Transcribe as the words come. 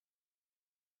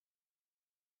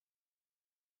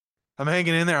I'm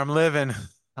hanging in there. I'm living.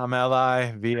 I'm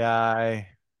LIVI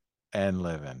and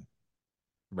living,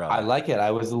 I brother. like it.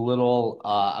 I was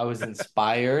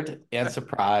inspired and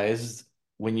surprised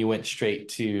when you went straight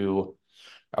to,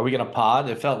 are we gonna pod?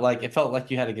 It felt like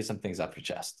you had to get some things off your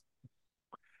chest.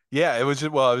 Yeah, it was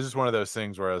just one of those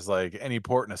things where I was like, any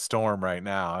port in a storm right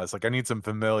now. I was like, I need some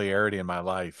familiarity in my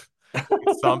life.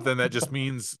 It's something that just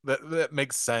means that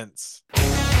makes sense.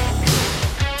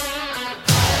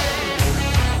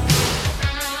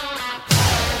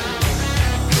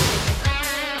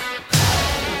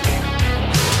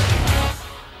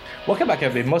 Welcome back,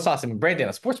 everybody. Most awesome Brandon,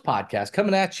 a sports podcast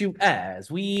coming at you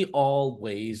as we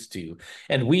always do.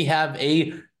 And we have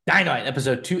a dynamite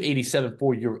episode 287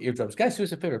 for your eardrums. Guys, do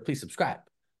us a favor, please subscribe,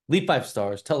 leave 5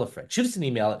 stars, tell a friend, shoot us an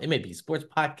email at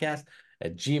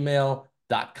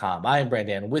mabsportspodcast@gmail.com. I am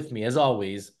Brandon. With me, as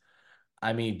always,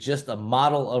 just a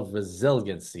model of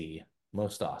resiliency.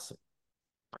 Most awesome.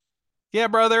 Yeah,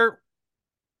 brother,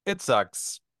 it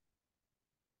sucks.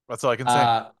 That's all I can say.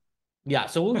 Uh, Yeah,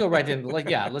 so we'll go right into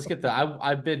let's get the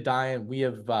I've been dying. We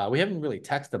haven't really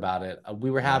texted about it. We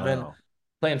were having No.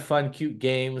 playing fun, cute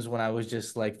games when I was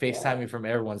just like FaceTiming from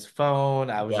everyone's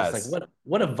phone. I was just like, Yes.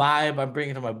 what a vibe I'm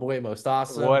bringing to my boy, most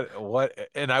awesome. What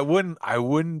and I wouldn't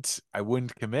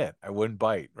commit. I wouldn't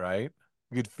bite, right?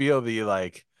 You could feel the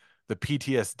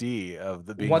PTSD of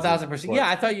the being One zero thousand percent. foot. Yeah,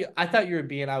 I thought you were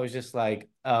being. I was just like,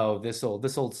 oh, this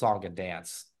old song and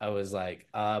dance. I was like,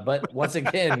 but once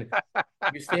again,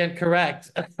 you stand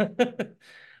correct.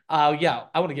 Yeah,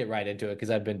 I want to get right into it because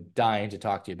I've been dying to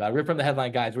talk to you about it. Rip from the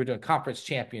headline, guys. We're doing conference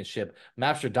championship.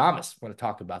 Mapstradamus. We're going to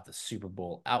talk about the Super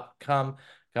Bowl outcome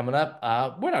coming up.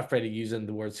 We're not afraid of using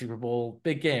the word Super Bowl.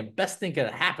 Big game. Best thing could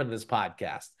happen to this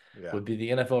podcast Yeah. would be the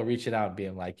NFL reaching out and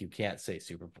being like, you can't say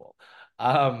Super Bowl.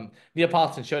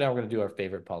 Neapolitan Showdown. We're going to do our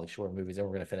favorite Pauly Shore movies, and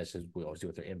we're going to finish as we always do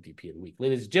with our MVP of the week.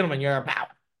 Ladies and gentlemen, you're about.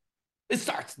 It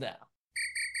starts now.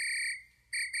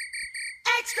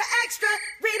 Extra, extra,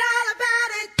 read all about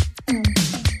it.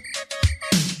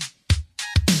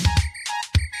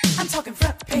 I'm talking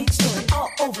front page story all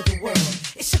over the world.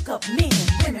 It shook up men,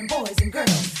 women, boys, and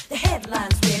girls. The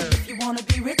headlines read, if you want to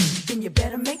be rich, then you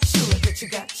better make sure that you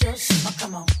got your Oh,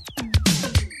 come on.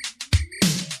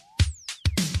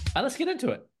 Let's get into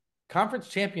it. Conference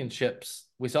championships.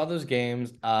 We saw those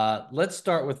games. Let's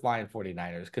start with Lion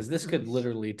 49ers because this could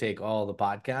literally take all the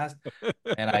podcast.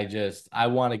 And I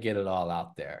want to get it all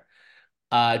out there.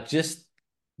 Just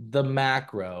the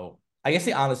macro. I guess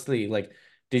honestly, like,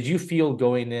 did you feel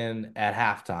going in at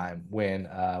halftime when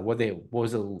what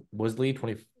was the lead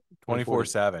 24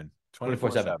 24/7. 24-7?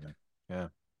 24/7. Yeah.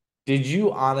 Did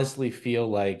you honestly feel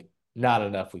like not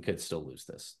enough, we could still lose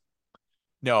this?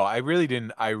 No, I really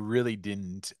didn't. I really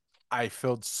didn't. I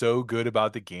felt so good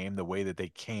about the game, the way that they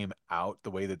came out,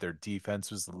 the way that their defense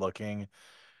was looking.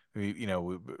 We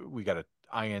got a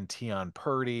INT on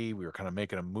Purdy. We were kind of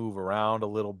making a move around a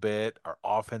little bit. Our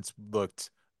offense looked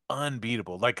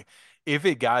unbeatable. Like if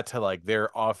it got to like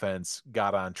their offense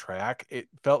got on track, it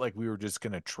felt like we were just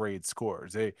going to trade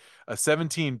scores. A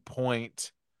 17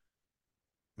 point,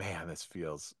 man, this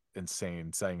feels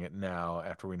insane saying it now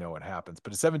after we know what happens,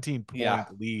 but a 17 Yeah,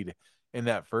 point lead in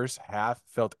that first half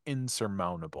felt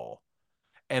insurmountable.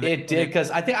 it And did it because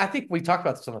I think we talked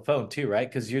about this on the phone too, right?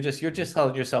 Because you're just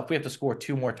telling yourself we have to score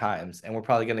two more times, and we're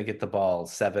probably going to get the ball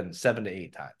seven to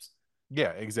eight times.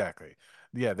 Yeah, exactly.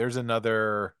 Yeah, there's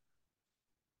another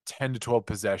 10 to 12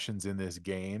 possessions in this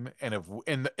game, and if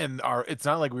and our it's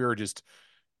not like we were just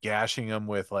gashing them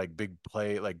with like big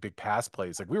play, like big pass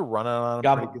plays. Like we were running on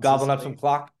them pretty Gobbling up some consistently.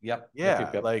 clock. Yep, yep, yep,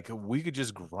 Yeah, yep. like we could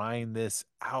just grind this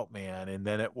out, man. And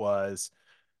then it was,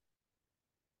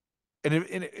 and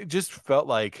it just felt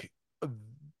like,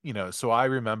 so I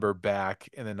remember back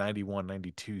in the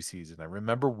 91-92 season, I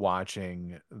remember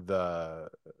watching the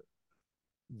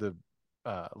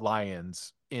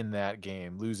Lions in that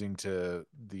game, losing to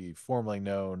the formerly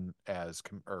known as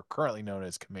or currently known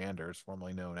as Commanders,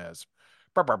 formerly known as.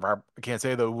 I can't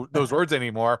say those words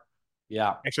anymore.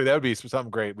 Yeah. Actually, that would be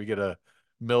something great. We get a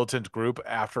militant group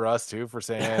after us too for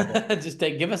saying, Just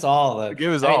give us all the.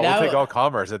 "Give us I mean, all. We'll take now all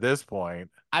commerce at this point."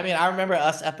 I remember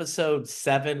us episode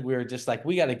 7. We were just like,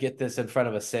 we got to get this in front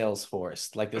of a sales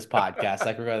force, like this podcast,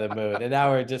 like we're going to the moon. And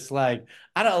now we're just like,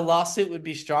 I don't know, a lawsuit would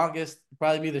be strongest,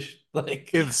 probably be like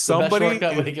If the best somebody,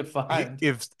 shortcut we could find.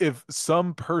 if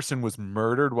some person was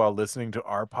murdered while listening to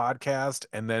our podcast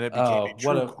and then it became a Oh,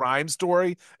 true crime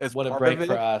story as what a part of break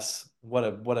for it, us! What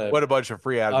a what a bunch of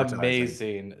free advertising.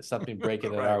 amazing something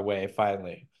breaking in Right. our way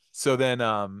finally. So then,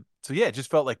 so yeah, it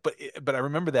just felt like, but I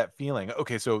remember that feeling.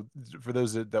 Okay, so for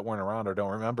those that weren't around or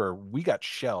don't remember, we got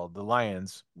shelled. The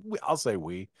Lions, I'll say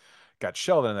we got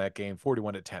shelled in that game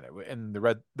 41-10. And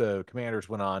the Commanders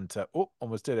went on to, oh,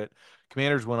 almost did it.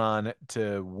 Commanders went on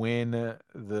to win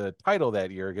the title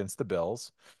that year against the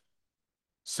Bills.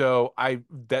 So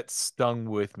that stung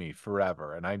with me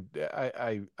forever. And I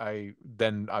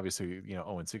then obviously,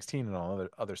 0-16 and all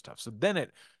other stuff. So then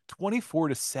at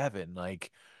 24-7,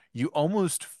 like you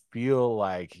almost feel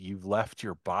like you've left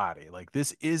your body. Like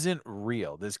this isn't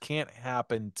real. This can't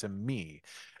happen to me.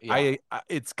 Yeah.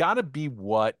 It's got to be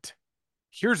what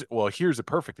here's a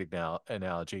perfect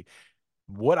analogy.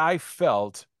 What I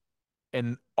felt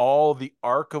and all the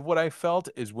arc of what I felt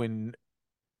is when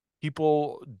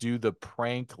people do the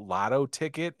prank lotto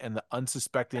ticket and the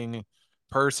unsuspecting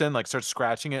person like starts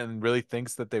scratching it and really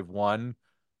thinks that they've won,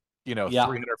 Yeah.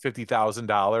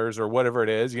 $350,000 or whatever it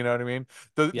is, you know what I mean?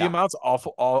 The Yeah. amount's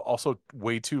also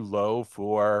way too low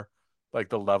for like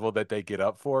the level that they get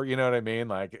up for, you know what I mean?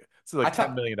 Like it's I like $10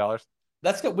 thought million.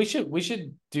 that's good. We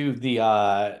should do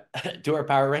the do our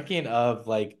power ranking of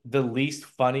like the least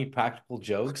funny practical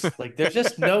jokes. Like there's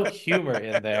just no humor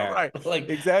in there. Right. Like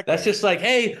that's Exactly. just like,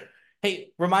 hey,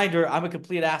 reminder, I'm a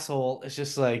complete asshole. It's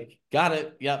just like, got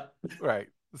it. Yep. Right.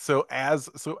 So as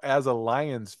a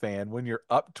Lions fan, when you're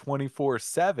up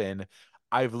 24/7,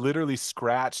 I've literally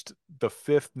scratched the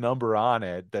fifth number on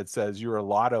it that says you're a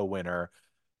lotto winner.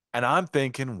 And I'm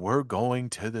thinking we're going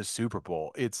to the Super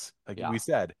Bowl. It's like we Yeah.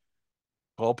 said,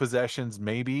 12 possessions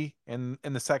maybe in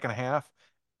the second half.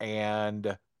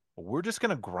 And we're just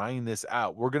gonna grind this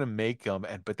out. We're gonna make them,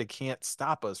 but they can't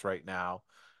stop us right now.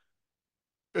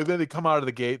 And then they come out of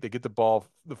the gate, they get the ball,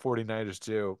 the 49ers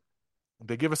do.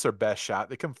 They give us our best shot.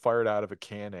 They come fired out of a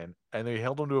cannon and they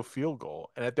held them to a field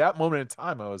goal. And at that moment in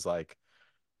time, I was like,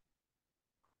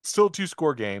 still a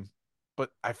two-score game,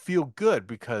 but I feel good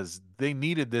because they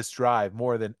needed this drive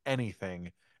more than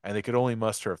anything, and they could only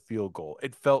muster a field goal.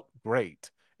 It felt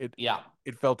great. It Yeah.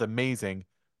 it felt amazing.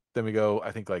 Then we go,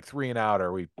 I think like three and out,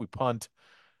 or we punt.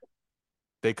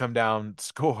 They come down,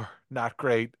 score, not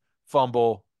great,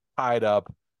 fumble, tied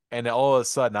up, and all of a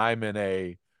sudden I'm in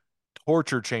a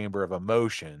torture chamber of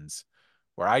emotions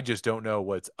where I just don't know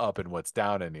what's up and what's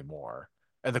down anymore.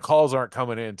 And the calls aren't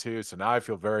coming in too, so now I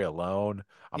feel very alone.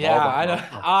 I'm all Yeah, by I don't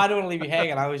myself. I don't want to leave you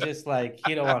hanging. I was just like,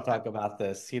 you don't want to talk about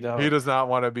this. You He don't. does not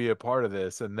want to be a part of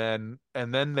this. And then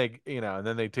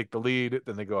they take the lead,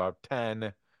 then they go up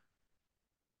 10.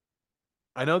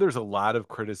 I know there's a lot of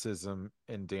criticism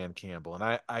in Dan Campbell, and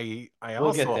I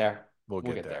We'll get also there. will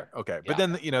We'll get get there. there. Okay. But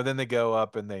Yeah. then they go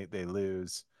up and they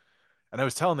lose. And I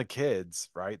was telling the kids,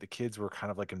 right? The kids were kind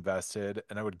of like invested,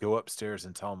 and I would go upstairs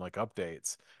and tell them like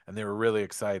updates, and they were really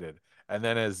excited. And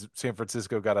then as San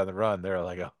Francisco got on the run, they were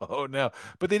like, "Oh no!"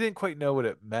 But they didn't quite know what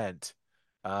it meant.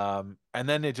 And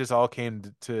then it just all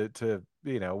came to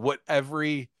what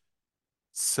every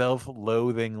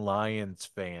self-loathing Lions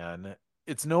fan.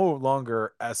 It's no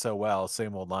longer SOL,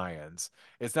 same old Lions.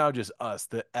 It's now just us,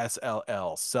 the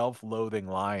SLL, self-loathing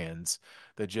Lions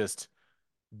that just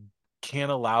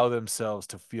can't allow themselves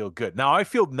to feel good. Now, I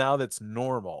feel now that's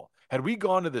normal. Had we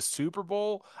gone to the Super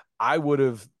Bowl, I would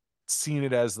have seen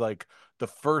it as like the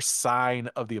first sign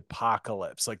of the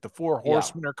apocalypse. Like the four Yeah.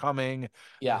 horsemen are coming,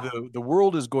 Yeah. the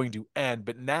world is going to end.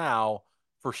 But now,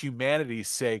 for humanity's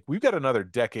sake, we've got another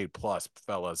decade plus,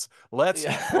 fellas. Let's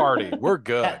party. Yeah. We're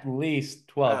good. At least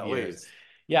 12 At years. least.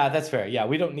 Yeah, that's fair. Yeah,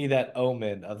 we don't need that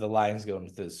omen of the Lions going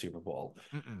to the Super Bowl.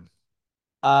 Mm-mm.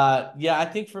 Yeah, I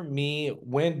think for me,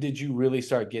 when did you really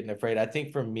start getting afraid? I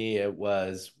think for me, it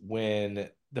was when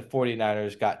the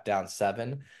 49ers got down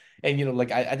seven. And like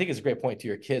I think it's a great point to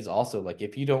your kids also. Like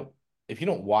if you don't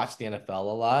watch the NFL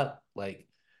a lot, like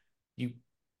you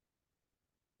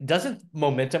doesn't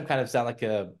momentum kind of sound like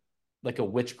a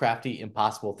witchcrafty,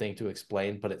 impossible thing to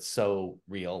explain, but it's so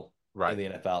real in Right. the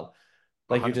NFL.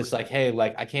 Like you're just 100%. like, hey,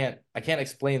 like I can't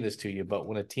explain this to you, but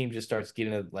when a team just starts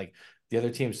getting it, like the other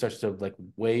team starts to like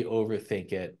way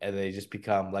overthink it, and they just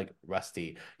become like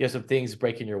rusty. You have some things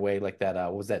breaking your way like that.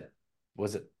 Was it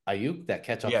Ayuk that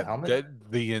catch off the Yeah, helmet?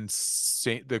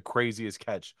 the craziest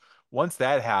catch. Once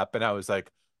that happened, I was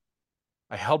like,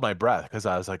 I held my breath because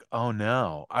I was like, oh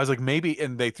no. I was like, maybe,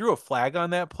 and they threw a flag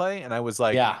on that play, and I was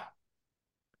like, Yeah,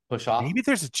 push off. maybe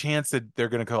there's a chance that they're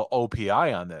going to call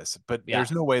OPI on this, but Yeah,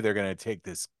 there's no way they're going to take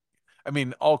this. I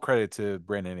mean, all credit to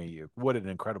Brandon Ayuk. What an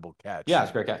incredible catch. yeah,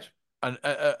 it's a great catch.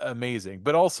 Amazing,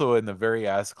 but also in the very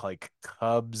ask like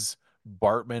Cubs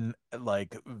Bartman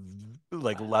like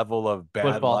level of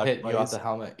bad Football luck hitting you off the plays.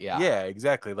 helmet. Yeah, Yeah,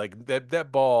 exactly. Like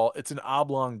that ball, it's an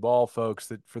oblong ball, folks,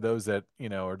 that for those that,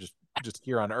 are just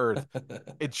here on Earth,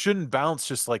 it shouldn't bounce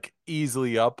just like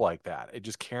easily up like that. It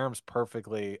just caroms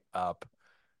perfectly up.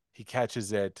 He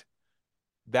catches it.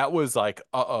 That was like,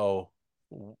 uh-oh.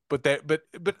 But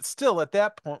still at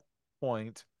that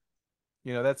point,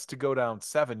 that's to go down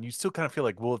 7. You still kind of feel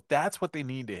like, well, if that's what they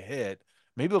need to hit,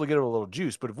 maybe they'll get a little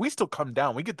juice. But if we still come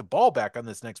down, we get the ball back on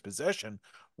this next possession,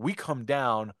 we come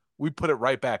down, we put it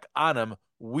right back on them,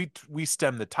 we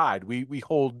stem the tide. We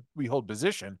hold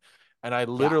position. And I Yeah.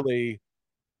 literally,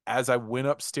 as I went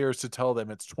upstairs to tell them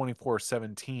it's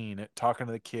 24-17, talking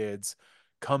to the kids,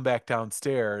 come back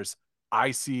downstairs,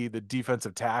 I see the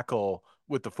defensive tackle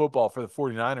with the football for the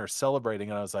 49ers celebrating.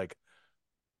 And I was like,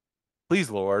 please,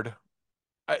 Lord.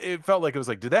 It felt like it was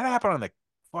like, did that happen on the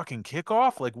fucking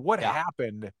kickoff? Like, what Yeah.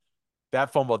 happened?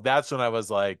 That fumble. That's when I was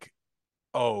like,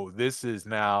 oh, this is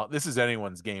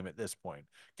anyone's game at this point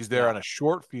because they're Yeah. on a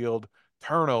short field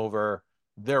turnover.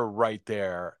 They're right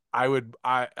there.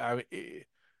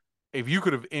 If you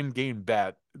could have in-game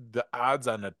bet the odds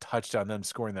on a touchdown, them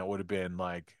scoring that would have been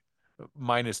like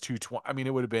minus 220. I mean,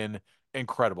 it would have been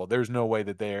incredible. There's no way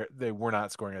that they were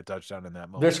not scoring a touchdown in that They're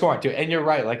moment. scoring too. And you're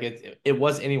right. Like it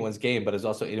was anyone's game, but it's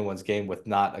also anyone's game with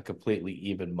not a completely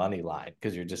even money line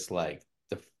because you're just like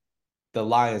the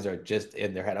Lions are just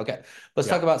in their head. Okay. Let's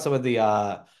Yeah. talk about some of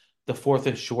the fourth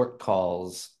and short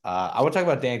calls. I want to talk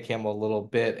about Dan Campbell a little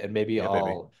bit and maybe Yeah,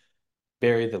 baby. I'll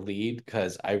bury the lead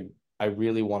because I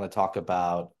really want to talk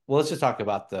about let's just talk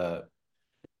about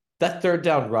that third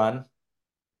down run.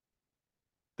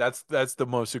 That's the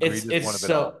most It's egregious it's one of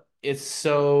it all. so it's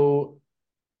so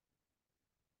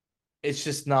it's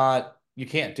just not you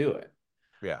can't do it.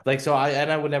 Yeah. Like so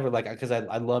I would never like because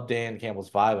I love Dan Campbell's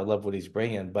vibe. I love what he's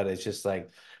bringing, but it's just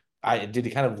like I did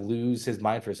he kind of lose his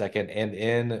mind for a second and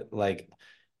in like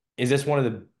is this one of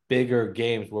the bigger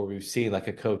games where we've seen like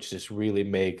a coach just really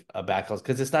make a back calls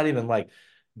because it's not even like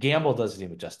Gamble doesn't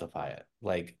even justify it.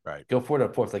 Like Right. go for it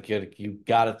up fourth, like you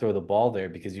got to throw the ball there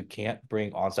because you can't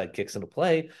bring onside kicks into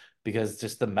play because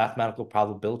just the mathematical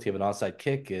probability of an onside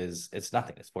kick is it's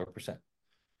nothing. It's 4%.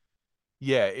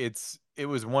 Yeah, it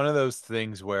was one of those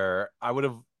things where I would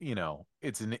have,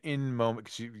 it's an in moment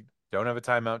because you don't have a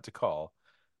timeout to call.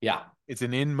 Yeah. It's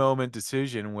an in moment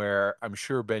decision where I'm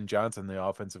sure Ben Johnson, the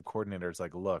offensive coordinator, is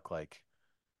like, look, like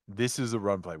this is a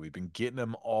run play. We've been getting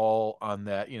them all on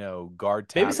that, guard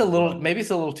tackle run. Maybe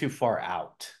it's a little too far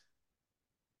out.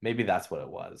 Maybe that's what it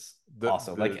was. The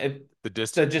Also, like the it, the the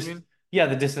distance, you just mean? yeah,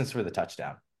 the distance for the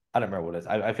touchdown. I don't remember what it is.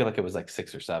 I feel like it was like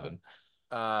 6 or 7.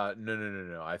 No, no, no,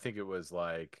 no. I think it was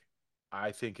like 2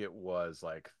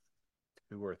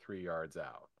 or 3 yards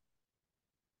out.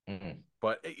 Mhm.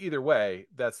 But either way,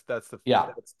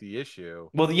 Yeah. that's the issue.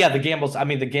 Well, yeah, the gambles. I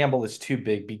mean, the gamble is too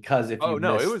big because if you Oh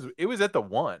no, it miss, was it was at the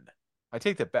 1. I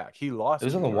take that back. He it lost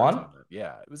was two on the yards one. on that.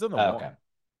 Yeah, it was on the Oh, 1. okay.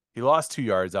 He lost 2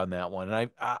 yards on that one,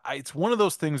 and it's one of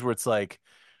those things where it's like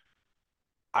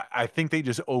I think they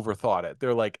just overthought it.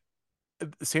 They're like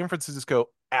San Francisco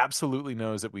absolutely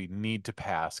knows that we need to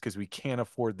pass because we can't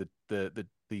afford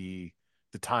the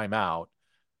timeout.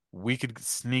 We could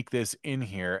sneak this in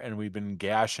here, and we've been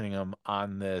gashing them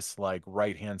on this like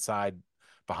right hand side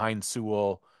behind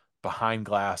Sewell, behind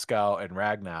Glasgow and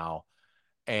Ragnow,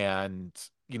 and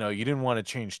you didn't want to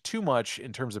change too much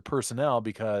in terms of personnel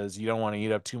because you don't want to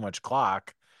eat up too much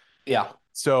clock. Yeah,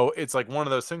 So it's like one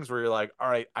of those things where you're like, all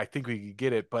right, I think we could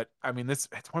get it, but I mean, it's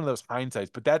one of those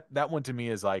hindsights. But that one to me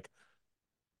is like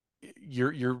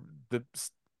you're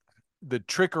the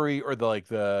trickery or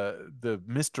the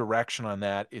misdirection on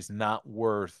that is not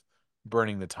worth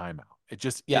burning the timeout. It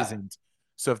just yeah, isn't.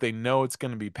 So if they know it's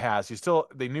going to be passed,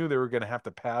 they knew they were going to have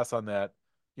to pass on that.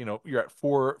 You're at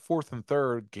fourth and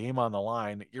third, game on the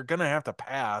line. You're going to have to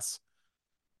pass.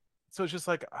 So it's just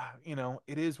like,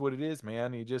 it is what it is,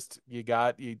 man. You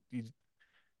got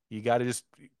to just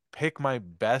pick my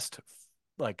best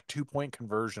like 2-point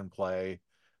conversion play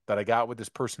that I got with this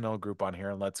personnel group on here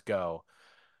and let's go.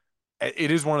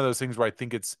 It is one of those things where I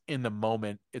think it's in the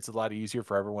moment, it's a lot easier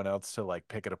for everyone else to like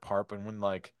pick it apart. But when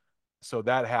like, so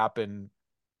that happened,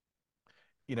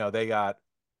 they got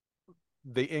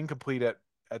they incomplete at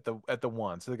the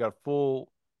 1. So they got a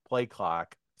full play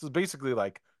clock. So it's basically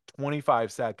like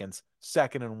 25 seconds,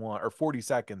 second and 1, or 40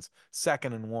 seconds,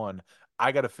 second and 1.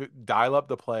 I got to dial up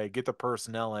the play, get the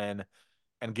personnel in,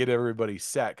 and get everybody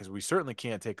set because we certainly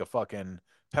can't take a fucking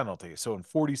penalty. So in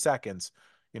 40 seconds,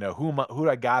 who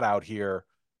I got out here,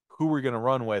 who we're gonna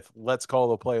run with. Let's call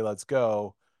the play. Let's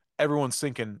go. Everyone's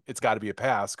thinking it's got to be a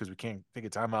pass because we can't take a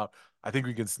timeout. I think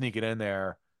we can sneak it in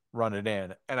there, run it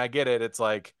in, and I get it. It's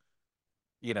like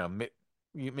you know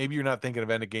maybe you're not thinking of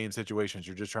end of game situations.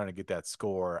 You're just trying to get that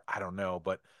score. I don't know,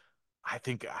 but I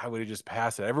think I would have just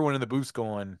passed it. Everyone in the booth's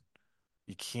going,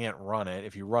 you can't run it.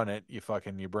 If you run it, you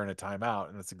burn a timeout,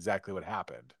 and that's exactly what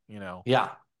happened. yeah,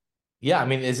 yeah. I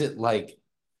mean, is it like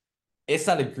it's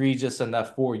not egregious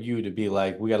enough for you to be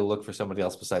like, we got to look for somebody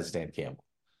else besides Dan Campbell.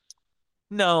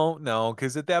 No, no,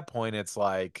 because at that point it's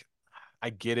like I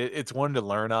get it. It's one to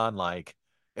learn on. Like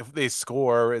if they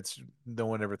score, it's no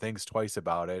one ever thinks twice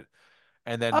about it.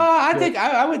 And then I Phil, think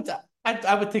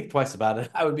I would think twice about it.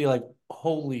 I would be like,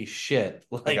 holy shit!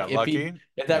 they Like got lucky.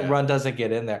 if that Yeah, run doesn't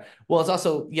get in there, well, it's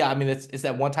also yeah. I mean, it's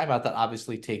that one timeout that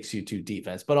obviously takes you to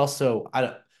defense, but also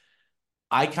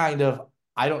I kind of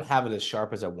I don't have it as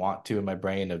sharp as I want to in my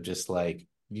brain of just like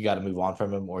you got to move on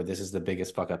from him or this is the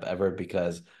biggest fuck up ever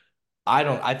because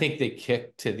I think they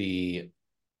kick to the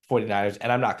 49ers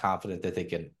and I'm not confident that they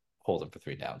can hold him for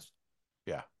 3 downs.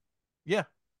 yeah, yeah.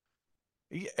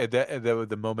 Yeah,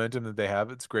 the momentum that they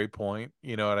have, it's a great point.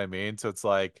 You know what I mean? So it's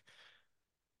like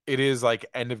it is like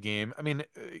end of game. I mean,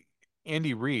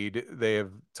 Andy Reid, they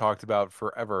have talked about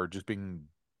forever just being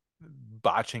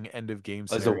botching end of game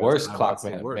As the scenarios. worst Timeouts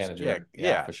the worst. Yeah, manager, yeah,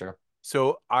 yeah. for sure.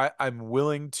 So I'm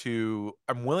willing to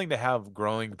have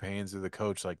growing pains with a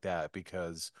coach like that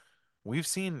because we've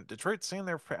seen Detroit seen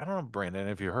their I don't know, Brandon,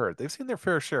 if you heard, they've seen their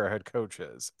fair share of head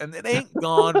coaches, and it ain't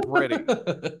gone pretty.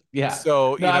 Yeah.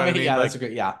 So, No, you know I what I mean, mean? yeah, that's Like a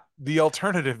great, yeah. the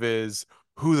alternative is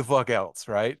who the fuck else,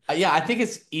 right? Yeah, I think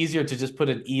it's easier to just put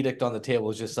an edict on the table.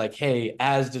 It's just like, hey,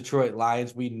 as Detroit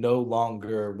Lions, we no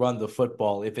longer run the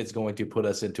football if it's going to put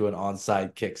us into an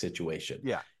onside kick situation.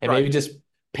 Yeah, And right. maybe just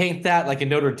paint that like in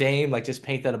Notre Dame, like just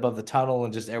paint that above the tunnel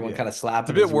and just everyone Yeah. kind of It's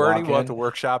a slapping bit as you wordy. walk We'll have to in.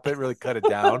 workshop it, really cut it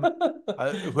down.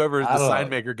 Whoever I the don't sign know.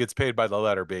 maker gets paid by the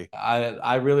letter B.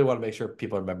 I really want to make sure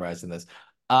people are memorizing this.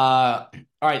 All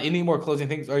right, any more closing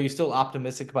things? Are you still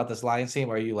optimistic about this Lions team?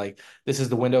 Are you like this is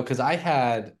the window? Because I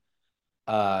had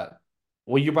uh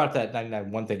well, you brought up that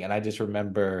 99 thing, and I just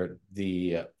remember do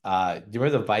you remember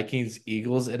the Vikings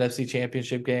Eagles NFC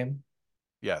Championship game?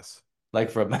 Yes. Like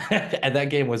from and that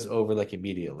game was over like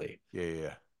immediately. Yeah, yeah,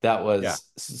 yeah. That Yeah.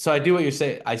 was so I do what you're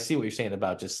saying. I see what you're saying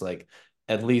about just like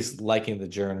at least liking the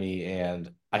journey,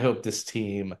 and I hope this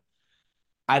team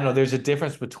I don't know, there's a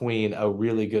difference between a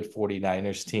really good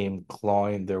 49ers team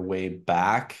clawing their way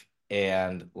back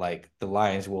and like the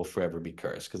Lions will forever be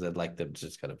cursed because I'd like them to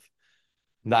just kind of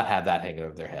not have that hanging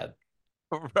over their head.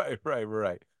 Right, right,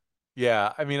 right.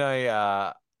 Yeah, I mean,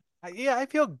 yeah, I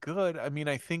feel good. I mean,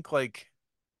 I think like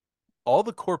all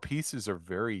the core pieces are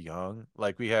very young.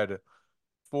 Like we had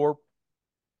four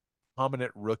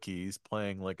prominent rookies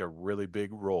playing like a really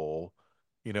big role.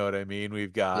 You know what I mean?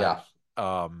 We've got Yeah.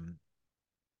 um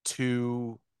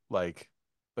two like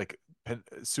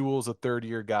Sewell's a third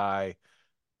year guy,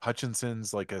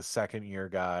 Hutchinson's like a second year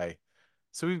guy.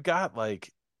 So we've got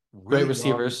like Great really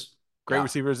young, receivers. great Yeah.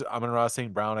 receivers. Amon-Ra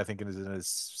St. Brown, I think, is in his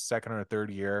second or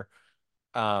third year.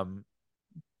 Um,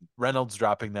 Reynolds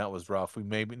dropping that was rough. We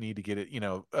maybe need to get it.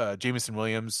 Jameson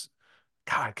Williams.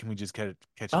 God, can we just catch a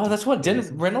Oh, decent that's what didn't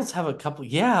Jameson? Reynolds have a couple?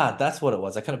 Yeah, that's what it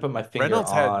was. I couldn't put my finger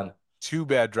Reynolds had on. two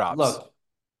bad drops. Look,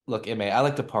 look, MA, I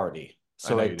like to party. I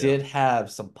So know I you do. did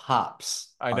have some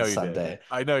pops I on know you did. Sunday.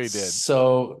 I know you did.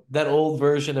 So that old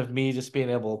version of me just being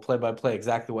able to play by play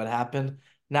exactly what happened,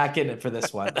 not getting it for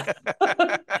this one.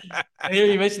 And here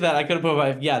you mentioned that I could have put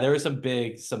my yeah, there were some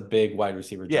big wide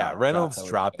receiver Yeah, drops Reynolds I would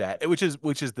dropped that, which is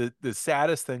the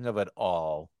saddest thing of it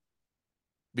all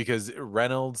because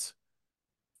Reynolds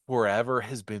forever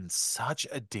has been such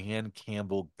a Dan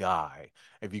Campbell guy.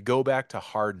 If you go back to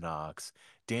Hard Knocks,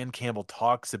 Dan Campbell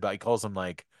talks about, he calls him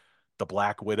like the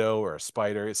Black Widow or a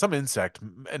spider, some insect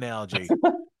analogy,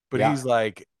 but yeah. he's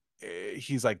like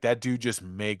that dude just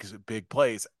makes big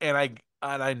plays. And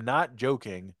I'm not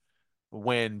joking.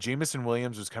 When Jameson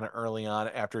Williams was kind of early on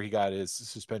after he got his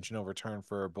suspension overturned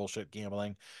for bullshit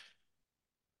gambling,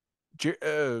 J-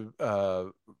 uh, uh,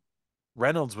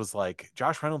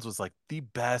 Josh Reynolds was like the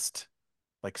best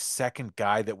like second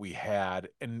guy that we had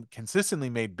and consistently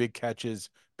made big catches,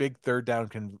 big third down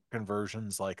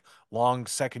conversions, like long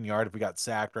second yard if we got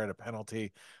sacked or had a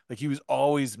penalty. Like he was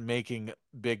always making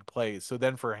big plays. So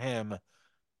then for him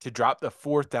to drop the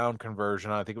fourth down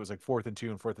conversion, I think it was like 4th and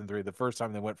 2 and 4th and 3. The first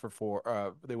time they went for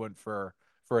four, they went for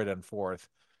it on fourth.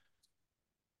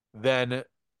 Then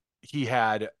he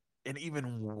had an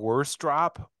even worse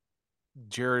drop.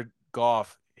 Jared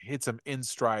Goff hits him in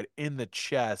stride in the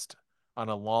chest on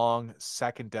a long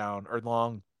second down or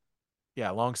long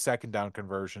second down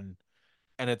conversion.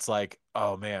 And it's like,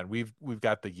 oh man, we've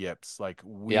got the yips. Like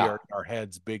we are Yeah. in our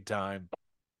heads big time.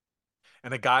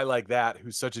 And a guy like that,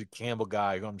 who's such a Campbell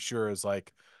guy, who I'm sure is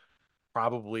like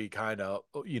probably kind of,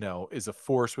 is a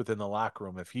force within the locker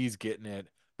room. If he's getting it,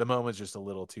 the moment's just a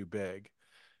little too big.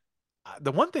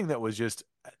 The one thing that was just,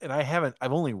 and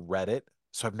I've only read it,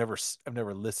 so I've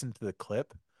never listened to the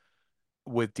clip.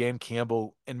 with Dan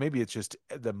Campbell, and maybe it's just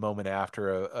the moment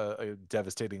after a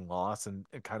devastating loss, and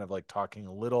kind of like talking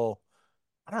a little,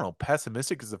 I don't know,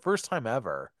 pessimistic is the first time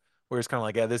ever where it's kind of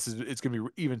like, yeah, it's gonna be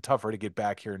even tougher to get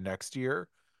back here next year.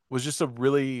 Was just a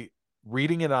really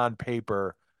reading it on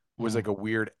paper was like Mm, a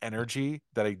weird energy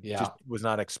that I just yeah. was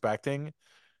not expecting.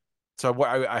 So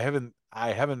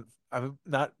I'm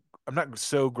not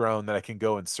so grown that I can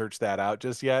go and search that out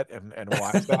just yet and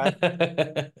watch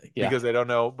that Yeah. because I don't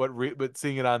know, but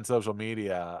seeing it on social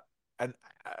media and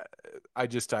uh,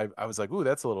 I was like, ooh,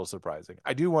 that's a little surprising.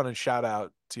 I do want to shout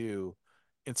out to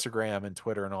Instagram and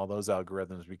Twitter and all those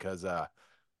algorithms because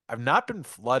I've not been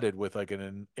flooded with like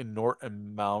an inordinate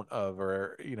amount of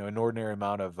or an ordinary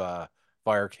amount of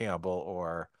Fire Campbell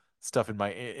or stuff in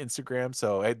my Instagram.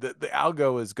 So the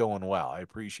algo is going well. I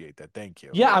appreciate that. Thank you.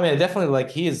 Yeah, I mean, definitely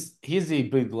like he's the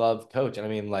big love coach. And I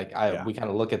mean, like I Yeah. we kind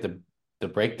of look at the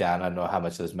breakdown. I don't know how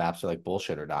much those maps are like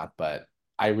bullshit or not, but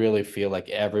I really feel like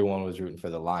everyone was rooting for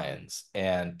the Lions.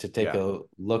 And to take Yeah. a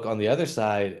look on the other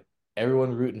side,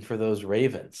 everyone rooting for those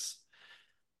Ravens.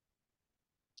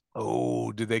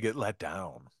 Oh, did they get let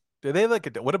down? Did they like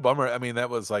it? What a bummer. I mean, that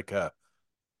was an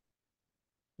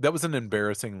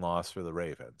embarrassing loss for the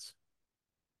Ravens.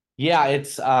 Yeah,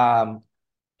 it's And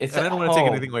at I don't want to take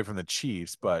anything home. away from the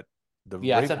Chiefs, but the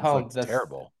Yeah, it's at Ravens home. looked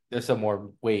terrible. There's some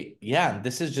more weight. Yeah, and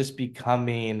this is just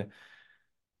becoming.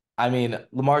 I mean,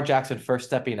 Lamar Jackson first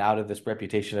stepping out of this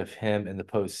reputation of him in the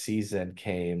postseason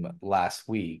came last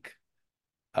week,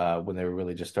 when they were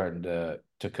really just starting to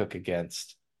cook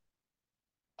against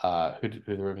who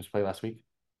the Ravens play last week?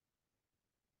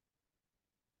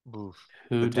 Oof.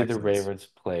 The Who did the Texans. Ravens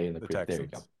play in the The pre? There you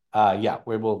go. Texans. Yeah,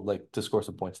 we're able like to score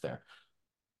some points there.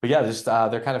 But yeah, just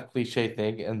their kind of cliche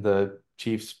thing, and the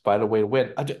Chiefs find a way to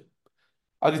win.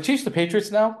 Are the Chiefs the Patriots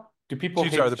now? Do people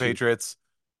Chiefs hate are the the Chiefs? Patriots.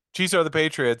 Chiefs are the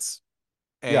Patriots,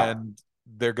 Yeah. and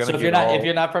they're gonna So get if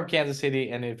you're all. not from Kansas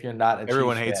City and if you're not a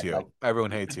Everyone Chiefs hates fan, like you.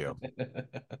 Everyone hates you.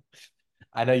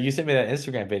 I know you sent me that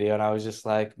Instagram video and I was just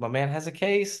like, my man has a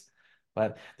case.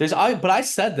 But I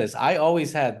said this. I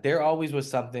always had there always was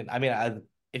something. I mean,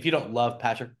 if you don't love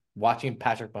watching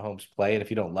Patrick Mahomes play, and if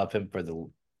you don't love him for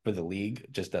the league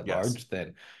just at Yes. large,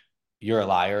 then you're a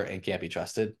liar and can't be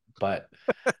trusted. But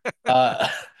uh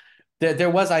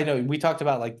there was, I know we talked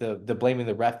about like the blaming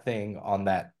the ref thing on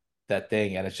that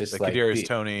thing, and it's The just like Kadarius the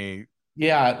Tony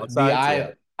yeah, the outsides.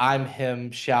 Yeah. I'm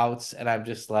him shouts, and I'm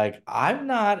just like, I'm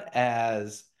not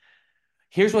as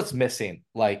here's what's missing.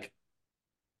 Like,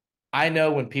 I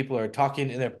know when people are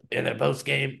talking in their post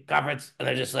game conference, and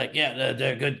they're just like, yeah,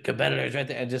 they're good competitors right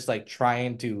there, and just like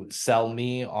trying to sell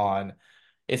me on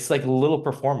it's like a little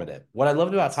performative. What I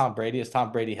loved about Yes. Tom Brady is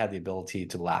Tom Brady had the ability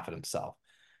to laugh at himself.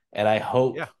 And I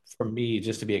hope Yeah. for me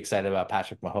just to be excited about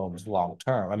Patrick Mahomes long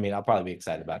term. I mean, I'll probably be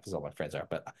excited about it because all my friends are,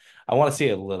 but I want to see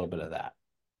a little bit of that.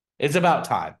 It's about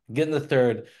time. Getting the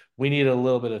third, we need a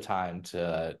little bit of time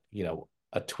to,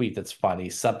 a tweet that's funny,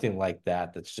 something like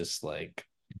that. That's just like,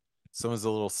 Someone's a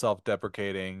little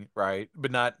self-deprecating, right?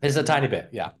 But not. it's a tiny bit.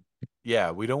 Yeah.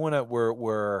 Yeah. We don't want to.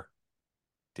 We're.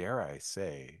 Dare I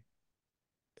say?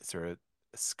 Is there a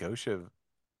Scotia of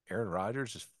Aaron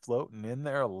Rodgers just floating in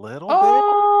there a little bit?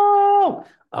 Oh,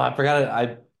 I forgot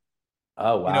it.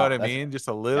 oh, You know what wow. I That's, mean? Just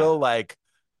a yeah. little like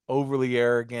overly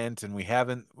arrogant, and we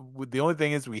haven't. The only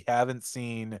thing is we haven't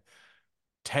seen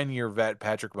 10-year vet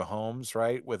Patrick Mahomes,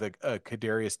 right? With a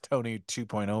Kadarius Tony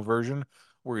 2.0 version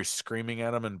where he's screaming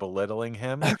at him and belittling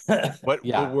him.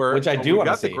 Yeah. Which I But do we've want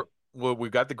to got see.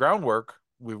 we've got the groundwork.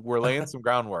 We're laying some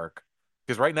groundwork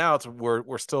because right now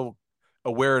we're still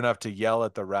aware enough to yell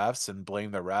at the refs and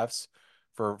blame the refs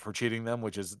for cheating them,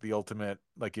 which is the ultimate,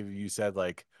 like if you said,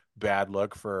 like bad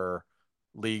look for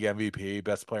league MVP,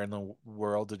 best player in the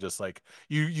world, to just like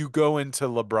you go into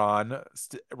LeBron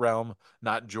realm,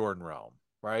 not Jordan realm,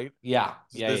 right? Yeah.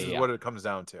 Yeah. This Yeah. is Yeah. what it comes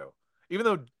down to. Even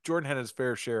though Jordan had his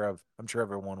fair share of, I'm sure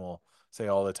everyone will say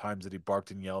all the times that he barked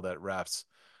and yelled at refs,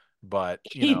 but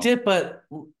He did, but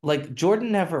like Jordan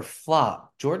never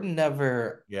flopped. Jordan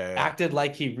never yeah, yeah, acted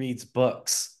like he reads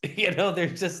books. They're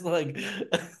just like,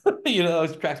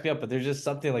 it cracks me up, but there's just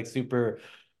something like super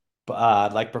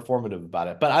like performative about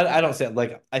it. But I don't yeah. say it,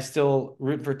 like I still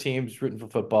rooting for teams, rooting for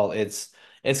football. It's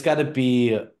got to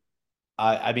be.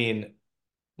 I mean,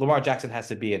 Lamar Jackson has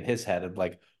to be in his head of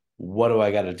like, what do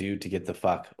I got to do to get the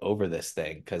fuck over this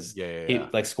thing? Because Yeah, yeah, he yeah.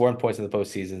 like scoring points in the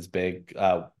postseason is big,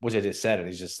 which I just said, and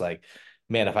he's just like,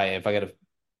 man, if I got to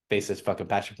face this fucking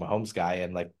Patrick Mahomes guy,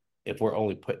 and like if we're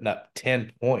only putting up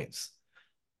 10 points,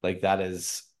 like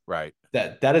Right.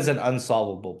 that is an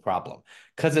unsolvable problem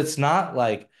because it's not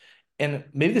like, and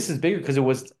maybe this is bigger because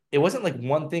it wasn't like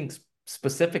one thing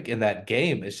specific in that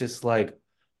game. It's just like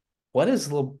what is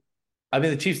a little I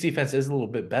mean the Chiefs defense is a little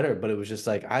bit better, but it was just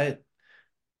like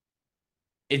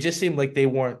it just seemed like they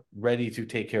weren't ready to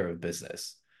take care of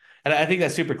business. And I think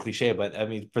that's super cliche, but I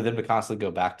mean, for them to constantly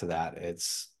go back to that,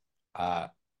 it's uh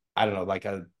I don't know, like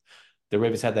the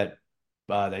Ravens had that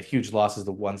huge loss as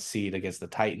the 1 seed against the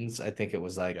Titans. I think it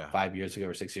was like Yeah. 5 years ago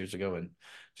or 6 years ago, and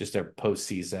just their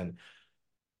postseason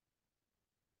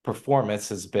performance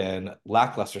has been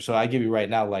lackluster. So I give you right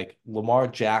now, like Lamar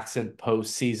Jackson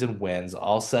postseason wins.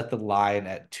 I'll set the line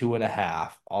at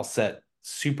 2.5. I'll set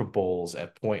Super Bowls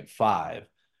at 0.5.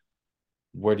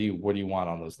 Where do you want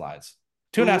on those lines?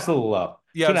 Two and a Ooh, half's a little low.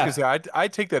 yeah, I Two and was a gonna half. say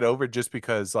I'd take that over just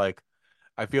because like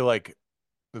I feel like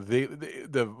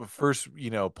the first,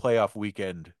 playoff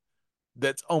weekend,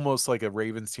 that's almost like a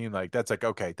Ravens team. Like that's like,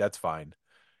 okay, that's fine.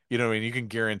 You know what I mean? You can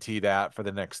guarantee that for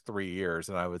the next 3 years.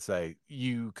 And I would say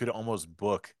you could almost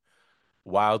book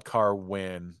wild card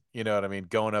win, you know what I mean?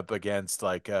 Going up against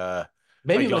like a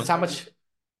Maybe, but young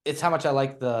it's how much I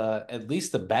like the at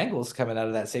least the Bengals coming out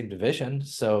of that same division.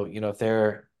 So, if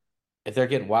they're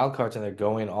getting wild cards and they're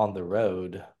going on the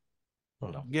road, I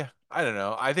don't know. yeah, I don't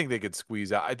know. I think they could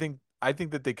squeeze out. I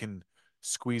think that they can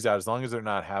squeeze out as long as they're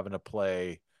not having to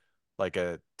play like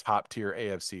a top tier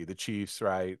AFC. The Chiefs,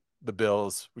 right? The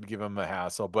Bills would give them a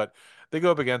hassle, but they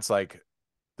go up against like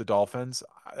the Dolphins.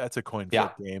 That's a coin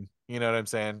flip Yeah. game. You know what I'm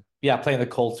saying? Yeah, playing the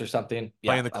Colts or something.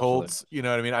 Yeah, Playing the absolutely. Colts, you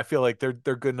know what I mean? I feel like they're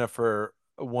good enough for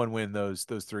a one win those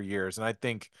 3 years. And I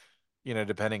think,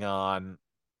 depending on,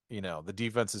 the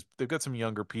defenses, they've got some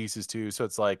younger pieces too. So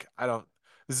it's like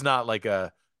this is not like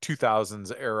a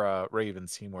 2000s era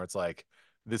Ravens team where it's like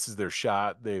this is their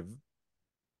shot. They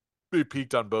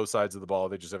peaked on both sides of the ball.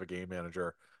 They just have a game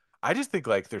manager. I just think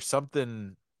like there's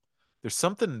something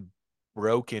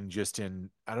broken just in,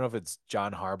 I don't know if it's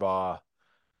John Harbaugh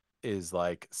is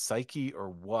like psyche or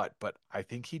what, but I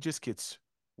think he just gets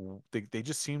they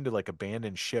just seem to like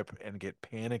abandon ship and get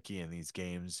panicky in these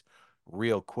games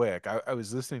real quick. I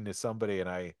was listening to somebody and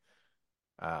I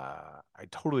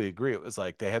totally agree. It was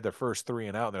like they had their first three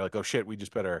and out and they're like, oh shit, we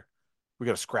got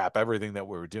to scrap everything that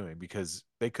we were doing because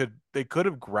they could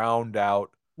have ground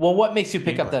out Well, what makes you the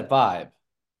pick game up plan that vibe?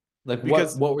 Like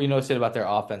what because what were you noticing about their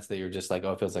offense that you're just like,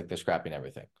 oh, it feels like they're scrapping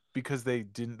everything? they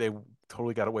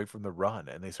totally got away from the run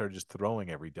and they started just throwing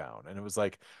every down. And it was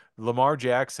like Lamar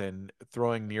Jackson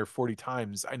throwing near 40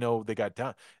 times. I know they got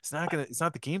down. It's not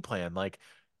the game plan. Like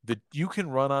you can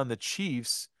run on the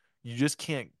Chiefs, you just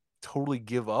can't totally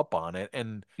give up on it.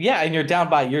 And Yeah, and you're down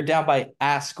by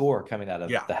a score coming out of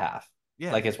yeah, the half.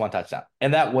 yeah, Like it's one touchdown.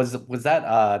 And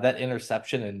that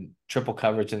interception and triple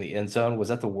coverage in the end zone, was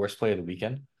that the worst play of the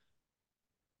weekend?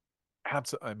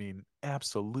 I mean,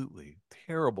 absolutely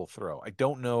terrible throw. I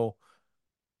don't know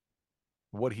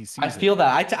what he I sees in feel it.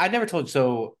 that. I never told you.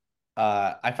 So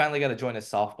I finally got to join a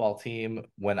softball team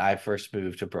when I first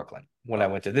moved to Brooklyn. When I Oh,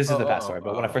 went to, this is the past story,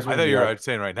 but when I first I moved to thought New you were York,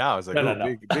 saying right now. I was like, no, no, oh,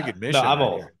 no. big No, admission I'm right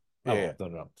old. here. I'm Yeah, old. No,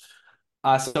 no,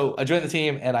 no. So I joined the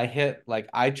team and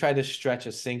I tried to stretch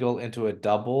a single into a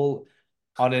double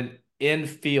on an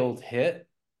infield hit.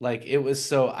 Like it was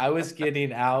so I was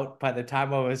getting out by the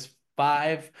time I was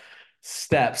 5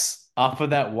 steps off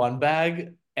of that one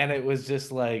bag. And it was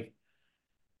just like,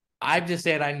 I'm just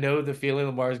saying I know the feeling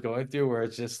Lamar's going through where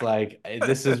it's just like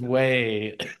this yeah. is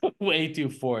way, way too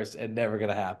forced and never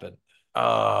gonna happen.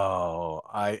 Oh,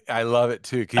 I love it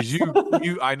too because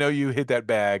you I know you hit that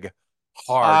bag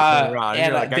hard coming around and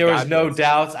you're like, And I there was got no this.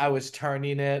 doubts. I was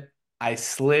turning it. I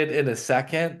slid in a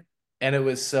second, and it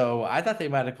was so. I thought they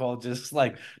might have called just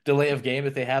like delay of game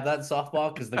if they have that in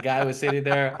softball because the guy was sitting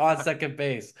there on second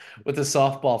base with the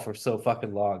softball for so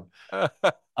fucking long.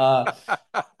 Uh,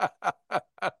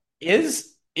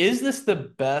 is this the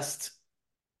best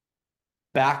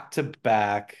back to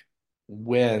back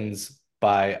wins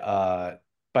by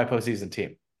postseason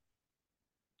team?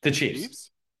 The The Chiefs.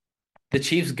 Chiefs? The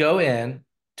Chiefs go in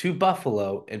to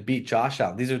Buffalo and beat Josh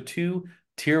Allen. These are two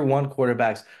tier one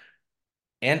quarterbacks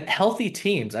and healthy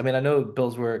teams. I mean, I know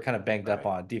Bills were kind of banged up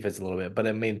Right. on defense a little bit, but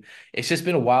I mean, it's just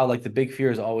been a while. Like the big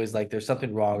fear is always like there's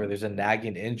something wrong or there's a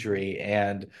nagging injury.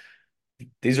 And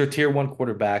these are tier one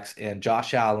quarterbacks and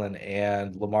Josh Allen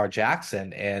and Lamar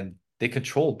Jackson, and they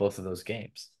controlled both of those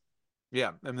games.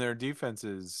 Yeah, and their defense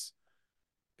has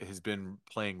been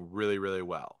playing really, really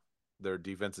well. Their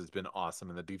defense has been awesome,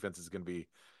 and the defense is going to be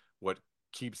what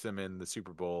keeps them in the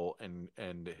Super Bowl and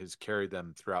has carried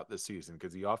them throughout the season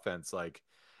because the offense, like,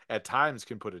 at times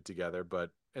can put it together,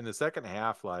 but in the second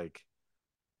half, like,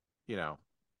 you know,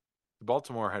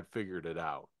 Baltimore had figured it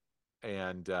out.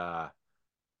 And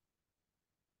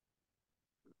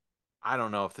I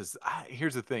don't know if this.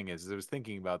 Here's the thing: is I was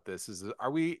thinking about this.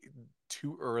 Are we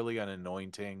too early on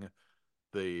anointing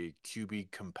the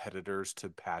QB competitors to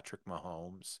Patrick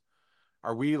Mahomes?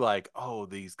 Are we like, oh,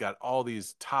 these got all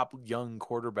these top young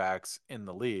quarterbacks in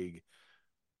the league,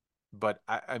 but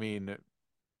I mean,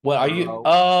 What are you? Burrow,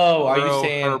 Oh, are you Burrow,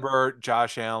 saying? Herbert,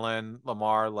 Josh Allen,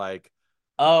 Lamar, like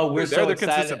Oh, we're they're so the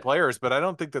consistent excited. players, but I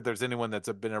don't think that there's anyone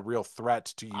that's been a real threat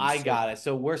to I usurp. got it.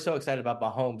 So we're so excited about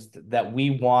Mahomes that we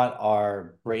want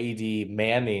our Brady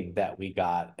Manning that we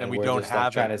got, And and we we're don't just like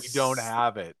have trying it. to, We don't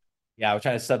have it. yeah, we're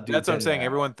trying to subdue That's what I'm thin saying. there.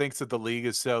 Everyone thinks that the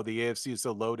AFC is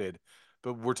so loaded,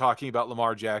 but we're talking about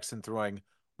Lamar Jackson throwing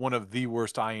one of the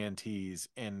worst INTs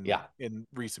Yeah, in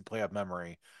recent playoff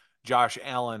memory. Josh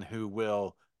Allen, who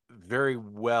will very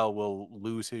well will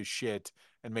lose his shit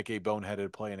and make a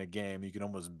boneheaded play in a game. You can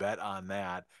almost bet on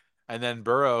that. And then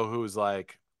Burrow, who's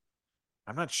like,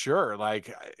 I'm not sure.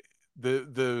 Like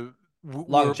the we're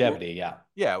longevity. Yeah,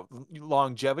 yeah,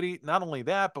 longevity. Not only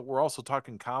that, but we're also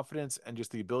talking confidence and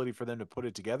just the ability for them to put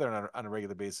it together on a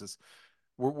regular basis.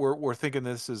 We're thinking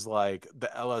this is like the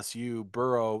LSU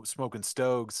Burrow smoking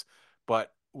Stokes,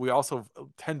 but we also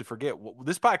tend to forget.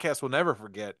 This podcast will never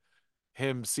forget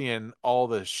him seeing all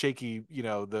the shaky.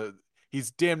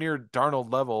 He's damn near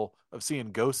Darnold level of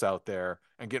seeing ghosts out there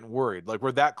and getting worried. Like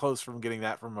we're that close from getting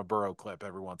that from a Burrow clip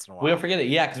every once in a we don't while. forget it.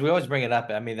 Yeah, because we always bring it up.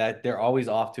 I mean that they're always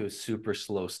off to a super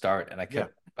slow start, and Yeah,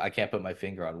 I can't put my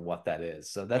finger on what that is.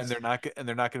 So and that's they're not going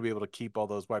to be able to keep all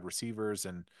those wide receivers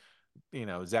and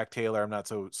Zach Taylor. I'm not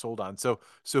so sold on. So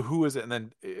who is it? And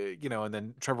then and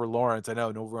then Trevor Lawrence. I know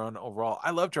and overall,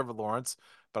 I love Trevor Lawrence,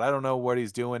 but I don't know what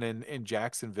he's doing in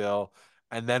Jacksonville.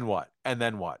 And then what? And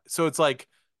then what? So it's like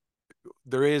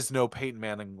there is no Peyton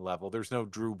Manning level. There's no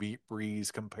Drew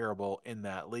Brees comparable in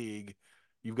that league.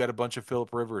 You've got a bunch of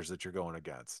Philip Rivers that you're going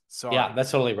against. yeah, Sorry.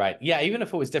 that's totally right. Yeah, even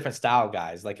if it was different style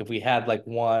guys, like if we had like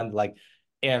one like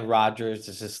Aaron Rodgers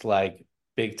is just like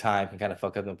big time can kind of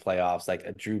fuck up in the playoffs, like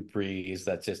a Drew Brees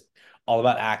that's just all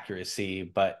about accuracy.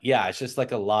 But yeah, it's just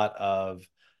like a lot of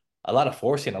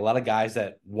forcing, a lot of guys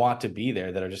that want to be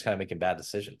there that are just kind of making bad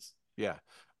decisions. Yeah.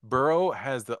 Burrow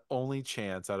has the only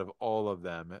chance out of all of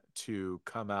them to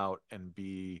come out and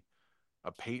be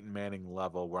a Peyton Manning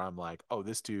level where I'm like, oh,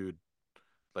 this dude,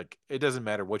 like it doesn't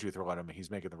matter what you throw at him,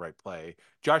 he's making the right play.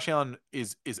 Josh Allen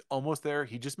is almost there.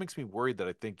 He just makes me worried that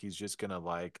I think he's just gonna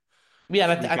like Yeah,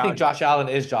 and freak I think out. Josh Allen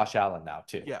is Josh Allen now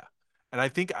too. Yeah. And I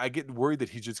think I get worried that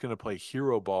he's just gonna play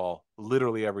hero ball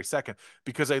literally every second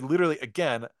because I literally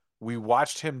again we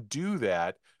watched him do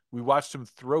that. We watched him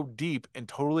throw deep and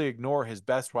totally ignore his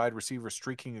best wide receiver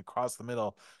streaking across the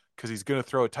middle because he's going to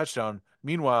throw a touchdown.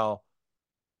 Meanwhile,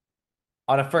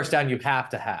 On a first down, you have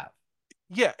to have.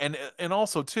 yeah, and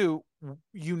also too,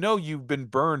 you've been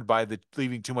burned by the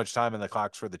leaving too much time in the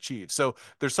clocks for the Chiefs. So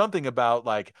there's something about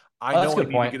like I Oh, that's a know I good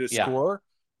need to point. get a Yeah, score,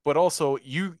 but also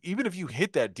you even if you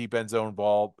hit that deep end zone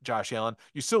ball, Josh Allen,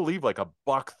 you still leave like a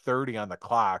buck 30 on the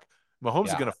clock. Mahomes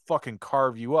is yeah. gonna fucking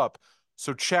carve you up.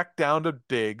 So check down to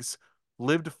Diggs,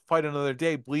 live to fight another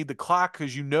day, bleed the clock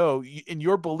because in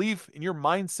your belief, in your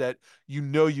mindset,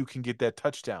 you can get that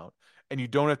touchdown and you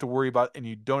don't have to worry about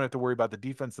the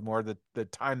defense the more the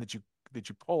time that you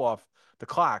pull off the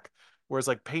clock. Whereas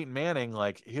like Peyton Manning,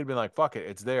 like he'd been like, fuck it,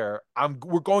 it's there.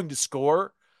 We're going to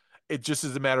score. It just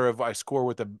is a matter of I score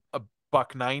with a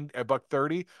buck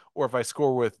 30, or if I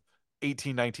score with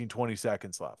 18, 19, 20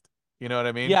 seconds left. You know what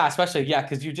I mean? Yeah, especially yeah,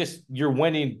 because you're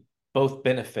winning both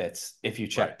benefits if you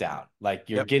Right. check down. Like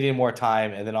you're Yep. getting more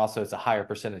time, and then also it's a higher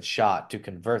percentage shot to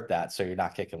convert that, so you're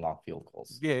not kicking long field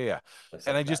goals. Yeah, yeah, yeah. Things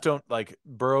And I like just that. don't like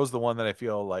Burrow's the one that I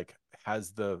feel like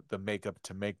has the makeup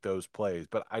to make those plays,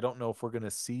 but I don't know if we're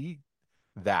gonna see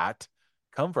that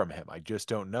come from him. I just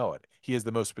don't know it. He has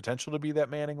the most potential to be that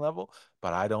Manning level,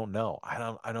 but I don't know. I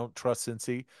don't trust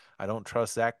Cincy. I don't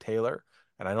trust Zach Taylor,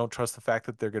 and I don't trust the fact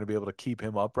that they're going to be able to keep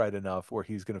him upright enough where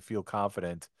he's going to feel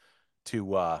confident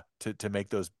to make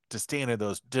those to stand in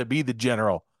those to be the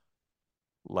general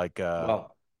like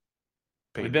Well,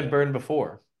 we've Peyton been Manning. burned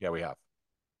before. Yeah, we have.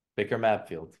 Baker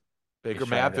Mayfield. Baker He's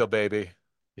trying to Mayfield, baby.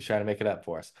 he's trying to make it up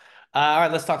for us. All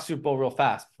right, let's talk Super Bowl real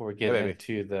fast before we Yeah, get baby.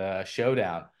 into the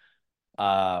showdown.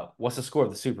 What's the score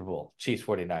of the Super Bowl? Chiefs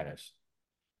 49ers.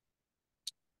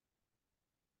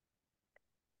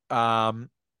 Um,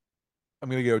 I'm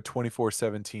gonna go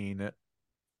 24-17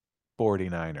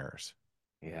 49ers.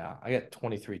 Yeah, I got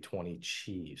 23-20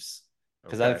 Chiefs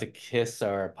because I like Okay. to kiss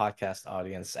our podcast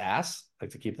audience ass. I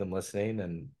like to keep them listening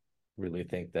and really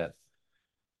think that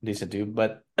decent dude.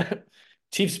 But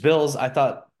Chiefs Bills, I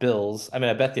thought Bills. I mean,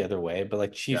 I bet the other way, but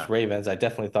like Chiefs Yeah. Ravens, I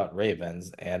definitely thought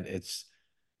Ravens, and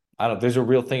I don't know. There's a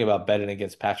real thing about betting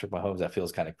against Patrick Mahomes that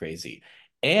feels kind of crazy.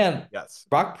 And Yes.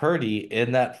 Brock Purdy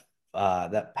in that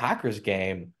Packers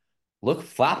game looked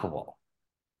flappable.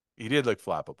 He did look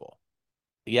flappable.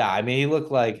 Yeah, I mean, he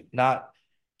looked like not.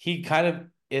 He kind of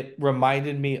it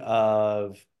reminded me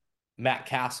of Matt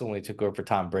Castle when he took over for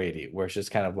Tom Brady, where it's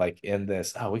just kind of like in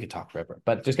this. Oh, we could talk forever,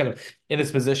 but just kind of in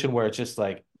this position where it's just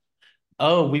like,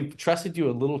 oh, we've trusted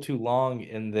you a little too long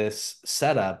in this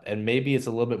setup, and maybe it's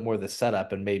a little bit more the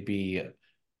setup, and maybe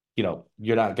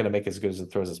you're not going to make as good as the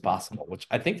throws as possible. Which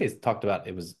I think they talked about.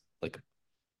 It was like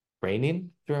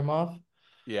raining threw him off.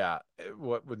 Yeah,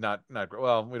 what would not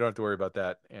well, we don't have to worry about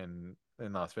that in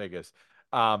Las Vegas.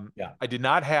 Yeah. I did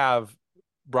not have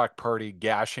Brock Purdy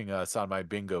gashing us on my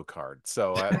bingo card,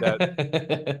 so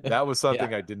that was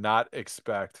something Yeah. I did not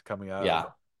expect coming out of. Yeah.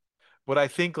 But I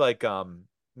think like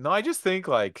no, I just think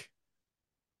like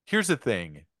here's the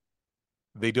thing.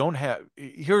 They don't have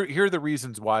here are the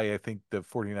reasons why I think the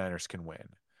 49ers can win.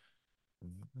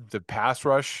 The pass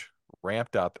rush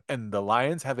ramped up, and the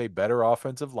Lions have a better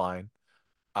offensive line.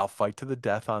 I'll fight to the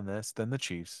death on this than the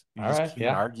Chiefs. You All just right. can't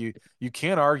Yeah. argue. You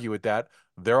can't argue with that.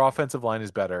 Their offensive line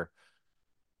is better.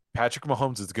 Patrick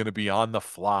Mahomes is going to be on the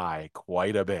fly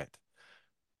quite a bit.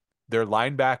 Their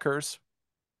linebackers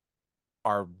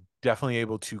are definitely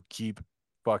able to keep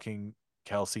fucking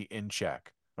Kelsey in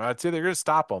check. I'd say they're going to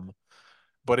stop him,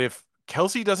 but if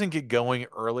Kelsey doesn't get going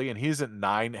early and he's at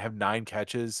have 9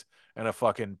 catches and a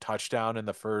fucking touchdown in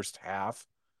the first half,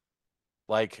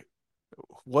 like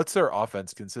what's their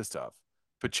offense consist of?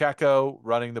 Pacheco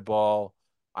running the ball.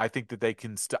 I think that they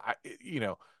can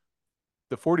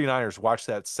the 49ers watch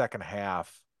that second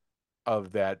half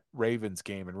of that Ravens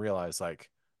game and realize like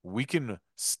we can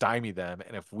stymie them.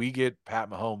 And if we get Pat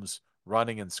Mahomes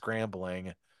running and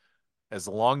scrambling, as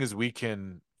long as we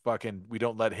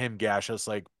don't let him gash us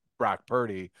like Brock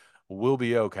Purdy, we'll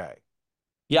be okay.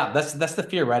 Yeah, that's the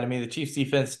fear, right? I mean, the Chiefs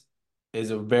defense is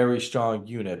a very strong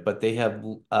unit, but they have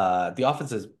the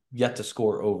offense is yet to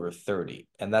score over 30.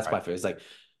 And that's my Right. fear. It's like,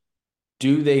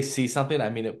 do they see something? I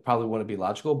mean, it probably wouldn't be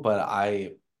logical, but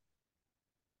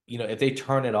if they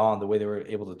turn it on the way they were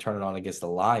able to turn it on against the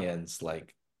Lions,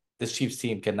 like this Chiefs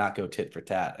team cannot go tit for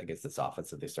tat against this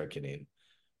offense if they start getting,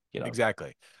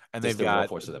 Exactly. And just they've the real got,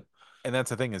 force of them. and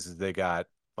that's the thing is they got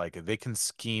like they can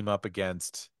scheme up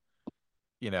against,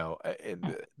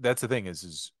 and that's the thing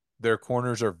is their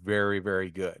corners are very,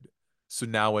 very good. So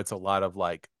now it's a lot of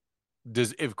like,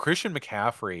 if Christian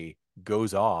McCaffrey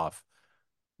goes off,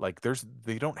 like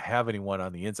they don't have anyone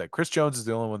on the inside. Chris Jones is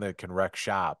the only one that can wreck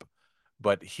shop,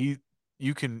 but you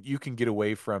can get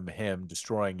away from him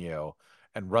destroying you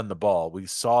and run the ball. We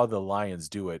saw the Lions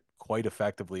do it quite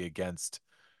effectively against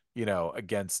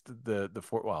the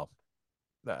Fort. Well,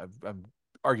 I'm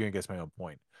arguing against my own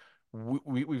point.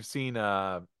 We've seen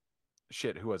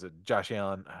shit. Who was it? Josh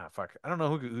Allen. Fuck. I don't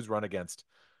know who's run against.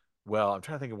 Well, I'm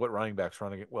trying to think of what running backs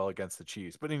running well against the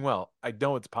Chiefs. But well, I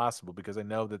know it's possible because I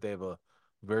know that they have a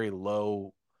very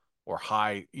low or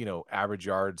high, average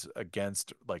yards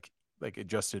against like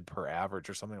adjusted per average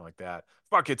or something like that.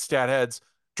 Fuck it, stat heads.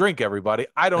 Drink everybody.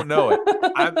 I don't know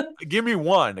it. Give me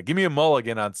one. Give me a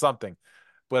mulligan on something.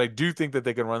 But I do think that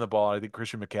they can run the ball. I think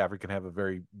Christian McCaffrey can have a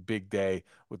very big day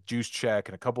with juice check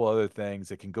and a couple other things.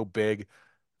 They can go big.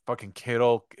 Fucking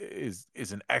Kittle is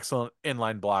an excellent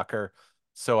inline blocker.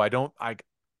 So I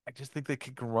just think they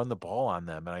can run the ball on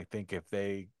them. And I think if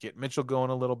they get Mitchell going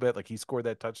a little bit, like he scored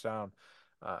that touchdown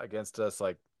against us,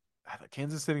 like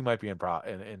Kansas City might be in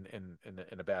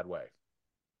a bad way.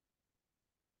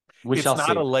 We It's shall not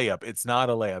a see. layup. It's not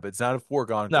a layup. It's not a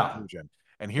foregone No, conclusion.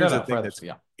 And no,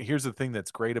 yeah. here's the thing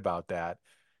that's great about that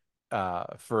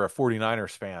for a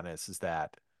 49ers fan is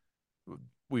that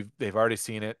they've already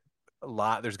seen it a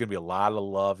lot. There's going to be a lot of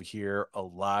love here, a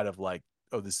lot of like,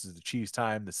 oh, this is the Chiefs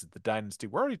time. This is the dynasty.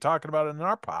 We're already talking about it in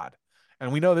our pod.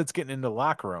 And we know that's getting into the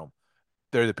locker room.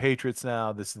 They're the Patriots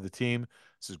now. This is the team.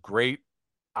 This is great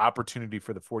opportunity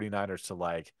for the 49ers to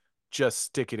like just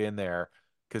stick it in there.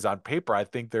 Because on paper, I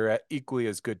think they're at equally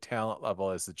as good talent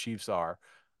level as the Chiefs are,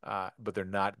 but they're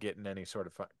not getting any sort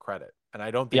of credit. And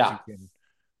I don't think you Yeah. can.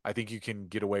 I think you can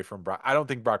get away from Brock. I don't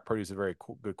think Brock Purdy is a very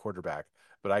good quarterback,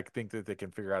 but I think that they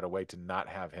can figure out a way to not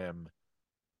have him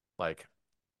like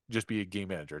just be a game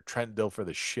manager. Trent Dilfer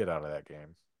the shit out of that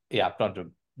game. Yeah,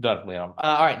 don't lean on.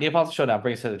 All right, Neapolitan Showdown.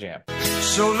 Bring us to the jam.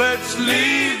 So let's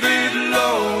leave it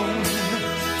alone,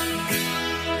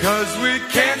 'cause we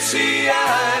can't see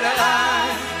eye to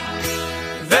eye.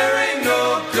 There ain't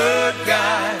no good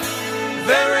guy,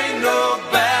 there ain't no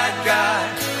bad guy.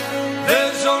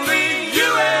 There's only you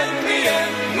and me,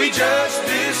 and we just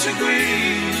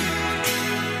disagree.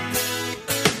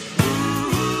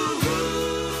 Ooh,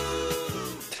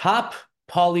 Top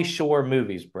Pauly Shore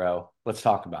movies, bro. Let's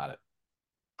talk about it.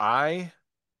 I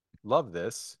love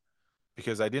this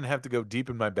because I didn't have to go deep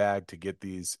in my bag to get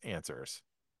these answers.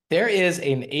 There is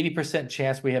an 80%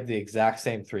 chance we have the exact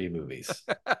same three movies.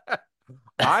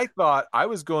 I thought I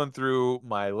was going through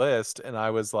my list and I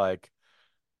was like,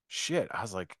 shit. I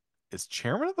was like, is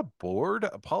Chairman of the Board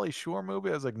a Pauly Shore movie?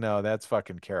 I was like, no, that's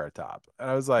fucking Carrot Top. And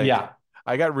I was like, Yeah,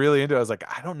 I got really into it. I was like,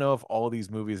 I don't know if all of these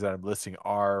movies that I'm listing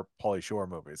are Pauly Shore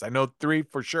movies. I know three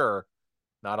for sure,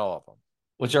 not all of them.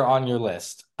 which are on your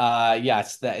list. Yeah,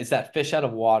 it's that fish out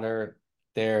of water.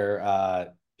 They're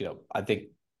I think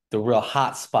the real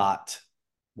hot spot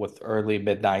with early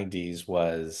mid 90s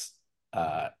was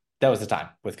uh that was the time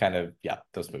with kind of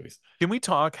those movies. Can we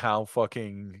talk how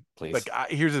fucking like Please.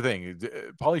 here's the thing.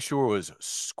 Pauly Shore was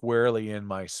squarely in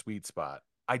my sweet spot.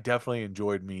 I definitely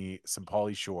enjoyed me some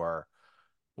Pauly Shore.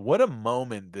 What a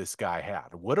moment this guy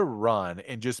had. What a run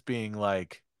and just being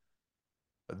like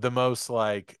the most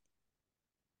like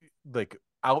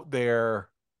out there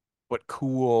but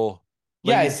cool.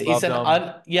 Yeah, Ladies he's loved an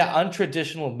him.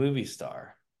 untraditional movie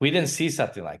star. We didn't see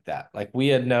something like that. Like we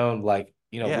had known, like,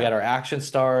 we had Yeah. our action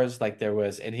stars, like there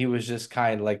was, and he was just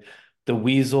kind of like the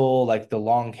weasel, like the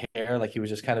long hair, like he was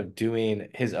just kind of doing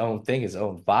his own thing, his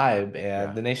own vibe, and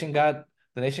Yeah. the nation got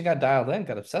dialed in,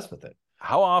 got obsessed with it.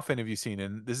 How often have you seen,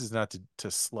 and this is not to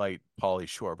slight Pauly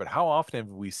Shore, but how often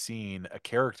have we seen a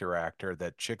character actor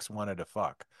that chicks wanted to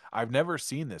fuck? I've never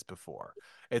seen this before.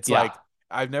 It's Yeah, like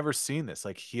I've never seen this.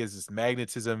 Like he has this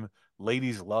magnetism,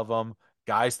 ladies love him.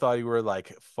 Guys thought he were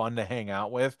like fun to hang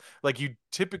out with. Like you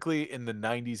typically in the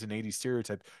 90s and 80s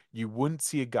stereotype, you wouldn't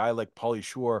see a guy like Pauly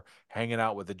Shore hanging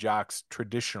out with the jocks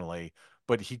traditionally,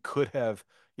 but he could have,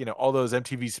 all those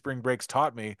MTV spring breaks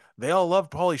taught me, they all love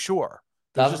Pauly Shore.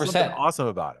 There's thousand just something percent. awesome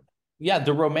about him. Yeah,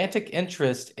 the romantic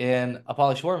interest in a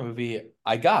Pauly Shore movie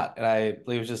I got, and I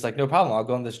was just like, no problem, I'll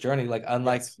go on this journey. Like,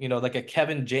 unlike, Yes. like a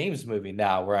Kevin James movie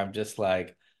now, where I'm just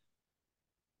like,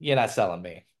 you're not selling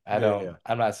me. Yeah, yeah.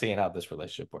 I'm not seeing how this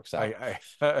relationship works out.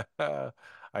 I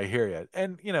I hear you.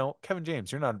 And Kevin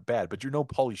James, you're not bad, but you're no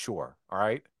Pauly Shore, all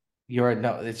right?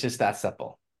 No, it's just that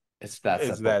simple. It's that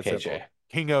It's simple, that simple. KJ.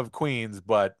 King of Queens,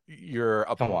 but you're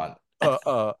Come on. a,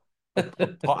 a,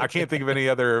 I can't think of any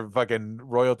other fucking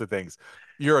royalty things.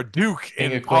 You're a duke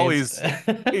King in of Queens.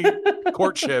 Pauly's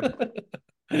courtship.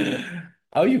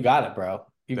 Oh, you got it, bro.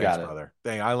 You Thanks, got it. brother.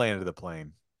 Dang, I landed the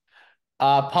plane.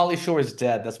 Pauly Shore is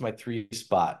dead. That's my three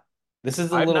spot. This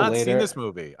is a I've little not seen this later.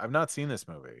 movie. I've not seen this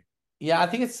movie. Yeah, I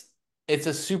think it's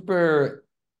a super.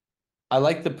 I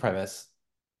like the premise.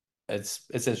 It's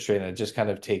interesting. It just kind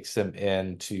of takes them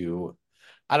into.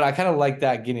 I don't know, I kind of like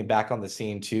that getting back on the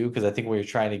scene too, because I think where you're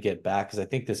trying to get back, because I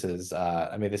think this is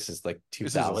I mean, this is like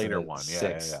This is a later one. Yeah,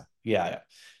 yeah, 2006. yeah. Yeah, yeah. I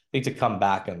think to come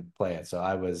back and play it. So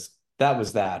that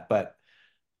was that. But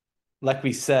like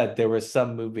we said, there were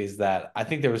some movies that I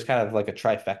think there was kind of like a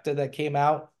trifecta that came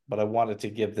out, but I wanted to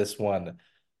give this one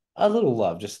a little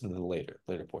love just in the later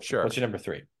portion. What's Sure. your number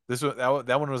three?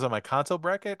 That one was on my console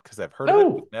bracket because I've heard of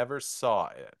it, but Oh, never saw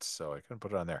it, so I couldn't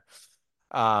put it on there.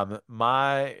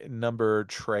 My number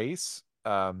Trace,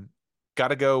 got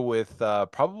to go with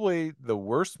probably the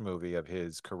worst movie of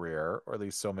his career, or at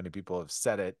least so many people have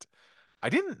said it. I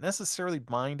didn't necessarily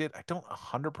mind it. I don't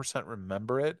 100%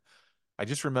 remember it. I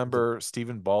just the remember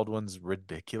Stephen Baldwin's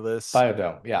ridiculous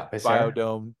Biodome. Yeah, his hair.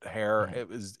 biodome hair. Mhm. It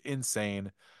was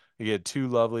insane. He had two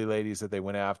lovely ladies that they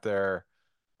went after.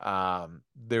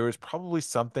 There was probably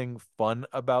something fun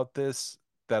about this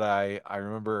that I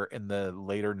remember in the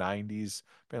later 90s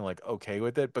being like okay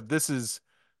with it, but this is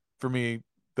for me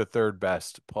the third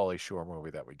best Pauly Shore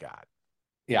movie that we got.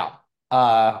 Yeah.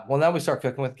 Well, now we start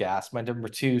cooking with gas. My number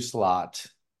two slot,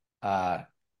 uh,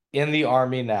 in the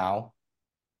army now.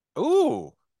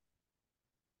 Ooh,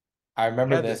 I I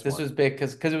remember had this. this This one. was big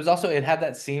because it had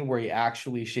that scene where he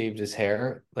actually shaved his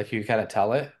hair, like you kind of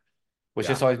tell it, which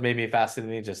Yeah. just always made me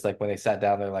fascinating. Just like when they sat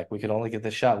down, they're like, "We can only get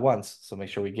this shot once, so make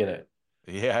sure we get it."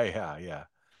 Yeah, yeah, yeah.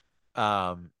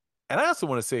 And I also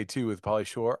want to say too with Pauly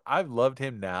Shore, I've loved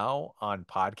him now on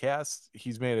podcasts.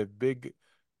 He's made a big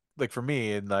like for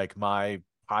me in like my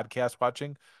podcast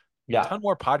watching Yeah, ton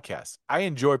more podcasts. I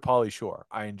enjoy Pauly Shore.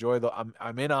 I enjoy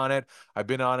I'm in on it. I've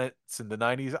been on it since the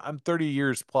 90s. I'm 30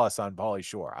 years plus on Pauly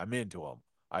Shore. I'm into him.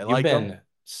 I you've like him. been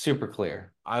super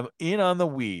clear. I'm in on the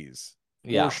wheeze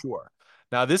for Yeah, sure.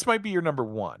 Now this might be your number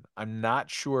one. I'm not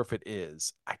sure if it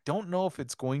is. I don't know if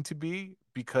it's going to be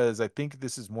because I think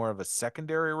this is more of a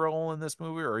secondary role in this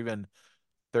movie or even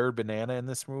third banana in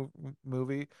this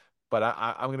movie. But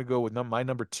I'm going to go with my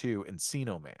number two,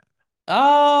 Encino Man.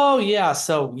 Oh yeah,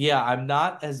 so yeah, I'm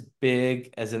not as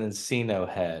big as an Encino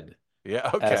head Yeah,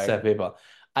 as okay. some people.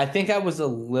 I think I was a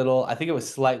little. I think it was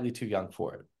slightly too young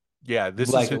for it. Yeah, this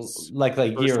is Like his like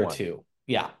a first year or one. two.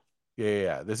 Yeah.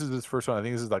 Yeah. This is his first one. I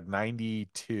think this is like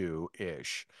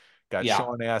 92-ish. Got Yeah.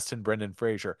 Sean Astin, Brendan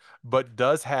Fraser, but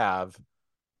does have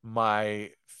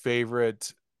my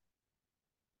favorite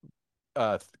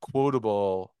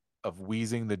quotable of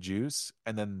wheezing the juice,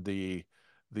 and then the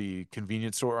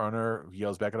convenience store owner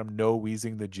yells back at him, "No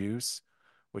wheezing the juice,"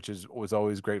 which is was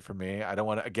always great for me. I don't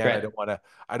want to again, Great.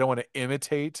 I don't want to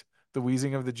imitate the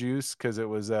wheezing of the juice because it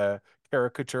was a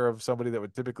caricature of somebody that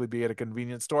would typically be at a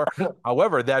convenience store.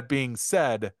 However, that being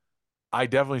said, I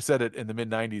definitely said it in the mid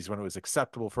 90s when it was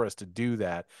acceptable for us to do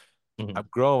that. I'm Mhm.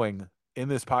 growing in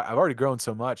this I've already grown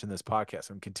so much in this podcast.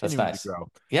 I'm That's continuing to nice. grow.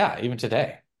 Yeah, even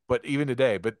today. But even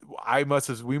today,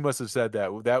 we must have said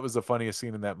that that was the funniest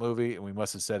scene in that movie, and we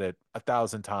must have said it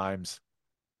 1,000 times.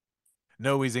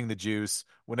 No wheezing the juice.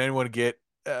 When anyone get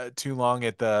too long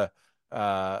at the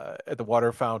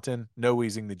water fountain, no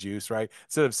wheezing the juice. Right?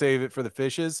 Instead of save it for the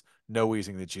fishes, no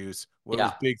wheezing the juice. What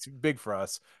was Yeah. big for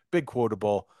us, big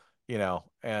quotable,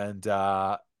 and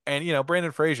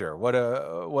Brandon Fraser. What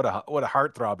a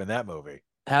heartthrob in that movie.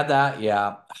 Had that,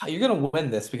 yeah. You're gonna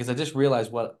win this because I just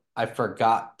realized what I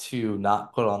forgot to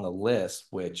not put on the list,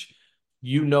 which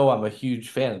I'm a huge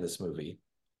fan of this movie.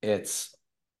 It's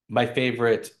my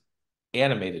favorite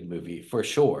animated movie for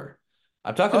sure.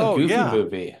 I'm talking the Oh Goofy yeah,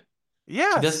 movie. He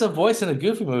does the yes. voice in the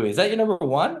Goofy movie. Is that your number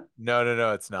one?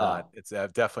 No, it's not. Oh, It's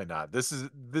definitely not. This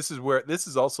is where this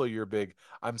is also your big.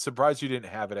 I'm surprised you didn't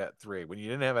have it at three. When you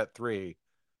didn't have it at three,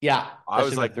 yeah, I that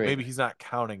was should have like, been three. maybe he's not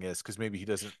counting this because maybe he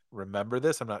doesn't remember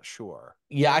this. I'm not sure.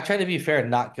 Yeah, I try to be fair and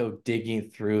not go digging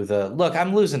through the look.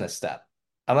 I'm losing a step.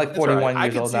 I'm like That's all right. 41 I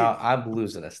years can old see now. I'm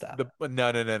losing a step. the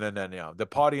no. The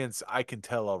audience, I can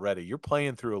tell already. You're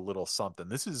playing through a little something.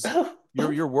 This is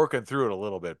you're working through it a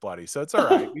little bit, buddy. So it's all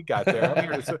right. We got there.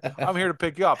 I'm here to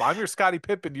pick you up. I'm your Scottie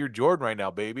Pippen, your Jordan right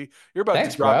now, baby. You're about to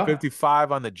Thanks, drop bro.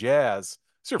 55 on the Jazz.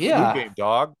 It's your flu Yeah, game,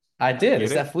 dog. I I did. get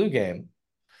It's it. that flu game.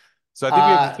 So I think we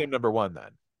have the Uh, same number one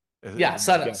then. yeah, I'm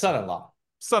guessing. son-in-law.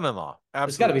 Son-in-law.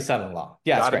 It's got to be Absolutely. son-in-law.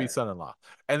 Yeah, it's Got to be great. son-in-law.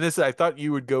 And this, I thought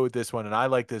you would go with this one, and I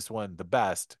like this one the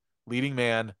best. Leading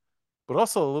man, but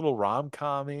also a little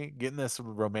rom-commy, getting this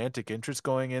romantic interest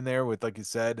going in there with, like you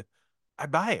said, I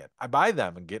buy it. I buy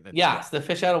them and getting it Yeah, together. it's the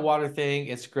fish out of water thing.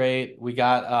 It's great. We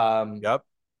got Yep.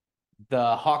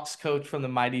 the Hawks coach from the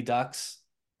Mighty Ducks,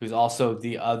 who's also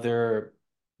the other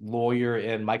lawyer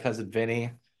in My Cousin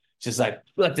Vinny. Just like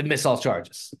to miss all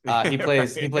charges. He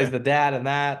plays Right. the dad in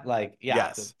that. Like, yeah, the,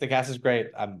 Yes. the cast is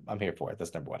great. I'm here for it.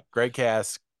 That's number one. Great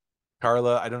cast.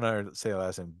 Carla, I don't know how to say her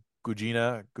last name.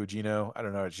 Gugino. I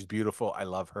don't know. She's beautiful. I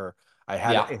love her. I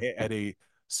Yeah. had a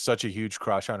such a huge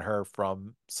crush on her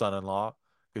from Son-in-Law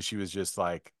because she was just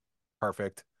like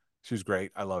perfect. She was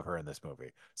great. I love her in this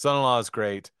movie. Son-in-Law is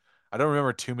great. I don't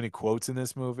remember too many quotes in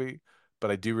this movie,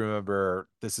 but I do remember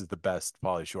this is the best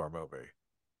Pauly Shore movie.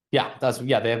 They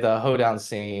have the hoedown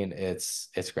scene. It's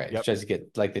great. It's Yep. just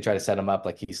get like they try to set him up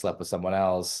like he slept with someone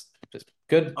else. Just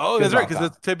good, Oh, good that's right, rom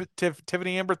because com. it's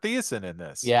Tiffany Amber Thiessen in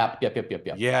this. Yep.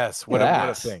 Yes, Look at what a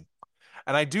that. thing.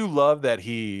 And I do love that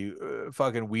he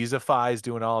fucking wheezifies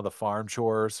doing all the farm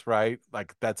chores, right?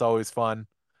 Like that's always fun.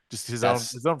 Just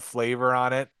That's his own flavor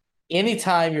on it.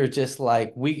 anytime you're just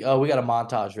like we got a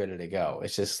montage ready to go.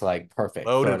 It's just like perfect.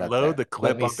 Throw it up Load there. the Let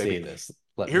clip me up, baby. see this.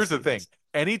 Let me Here's the see thing. this.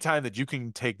 Anytime that you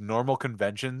can take normal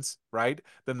conventions, right?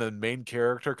 Then the main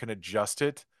character can adjust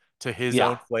it to his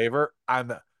own Yeah, flavor.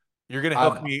 You're gonna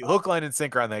I'm hook, line, and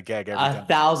sinker on that gag every a time.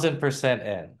 1000%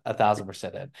 in.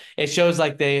 1000% in. It shows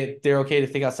like they're okay to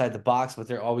think outside the box, but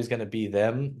they're always going to be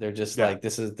them. They're just Yeah, like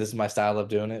this is my style of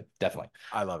doing it. Definitely.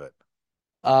 I love it.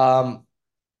 Um.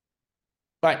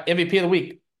 All right, MVP of the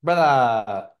week,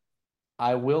 brother.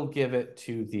 I will give it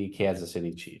to the Kansas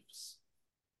City Chiefs.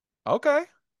 Okay.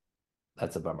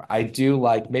 That's a bummer. I do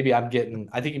like maybe I'm getting.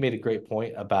 I think you made a great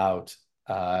point about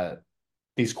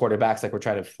these quarterbacks, like we're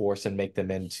trying to force and make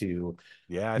them into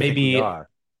Yeah, I think we maybe are.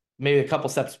 maybe a couple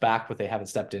steps back what they haven't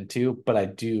stepped into. But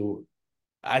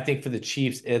I think for the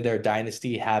Chiefs in their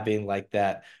dynasty, having like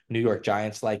that New York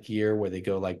Giants like year where they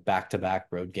go like back to back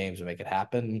road games and make it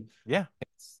happen, Yeah.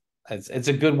 it's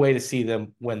a good way to see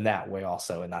them win that way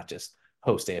also, and not just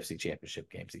host AFC Championship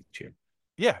games each year.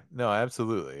 Yeah, no,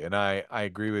 absolutely. And I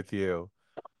agree with you.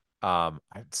 I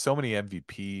had so many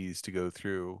MVPs to go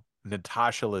through.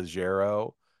 Natasha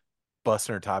Leggero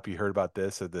busting her top. You heard about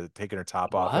this, of the taking her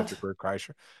top off after What? Bert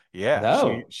Kreischer. Yeah,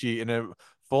 No. she in a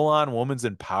full-on woman's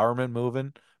empowerment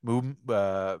moment.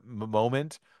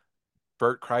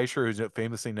 Bert Kreischer, who's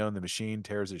famously known the machine,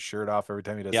 tears his shirt off every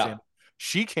time he does Yeah. stand.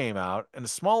 She came out in a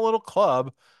small little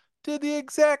club did the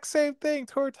exact same thing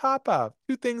to her top out.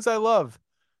 Two things I love.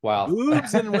 Wow.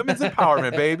 Boobs and women's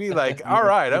empowerment, baby. Like, all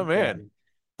right, I'm in.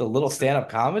 The little stand-up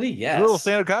comedy, A little yes.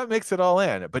 stand-up comedy makes it all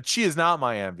in. But she is not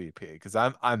my MVP because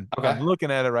I'm Okay. looking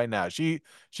at it right now. She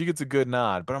gets a good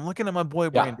nod, but I'm looking at my boy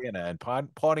Yeah. Bandana and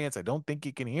audience. I don't think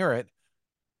you can hear it,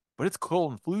 but it's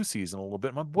cold and flu season a little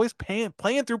bit. My boy's playing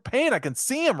through pain. I can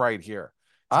see him right here.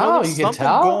 He's got a Oh, little you can something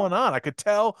going tell? on. I could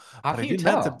tell, How but I can you didn't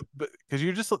meant to. tell? Because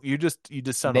you just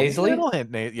sound a Nasally? little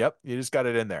hint, Nate. Yep, you just got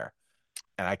it in there,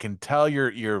 and I can tell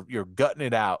you're gutting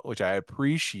it out, which I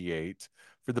appreciate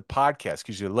for the podcast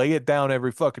because you lay it down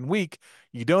every fucking week.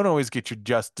 You don't always get your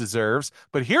just deserves,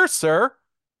 but here, sir,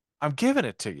 I'm giving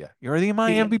it to you. You're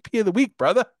my The MVP of the week,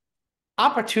 brother.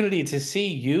 opportunity to see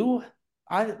you,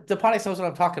 the podcast knows what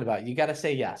I'm talking about. You got to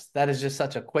say yes. That is just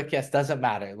such a quick yes. Doesn't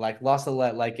matter. Like lost a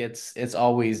let, like it's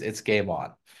always it's game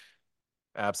on.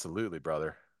 Absolutely,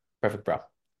 brother. Perfect, bro.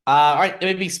 All right,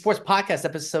 MAB Sports Podcast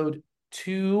episode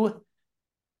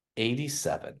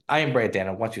 287. I am Brad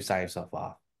Dana. Once you sign yourself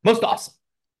off, most awesome.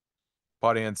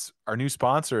 Audience, our new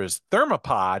sponsor is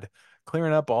Thermopod,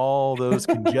 clearing up all those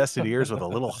congested ears with a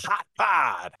little hot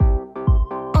pod.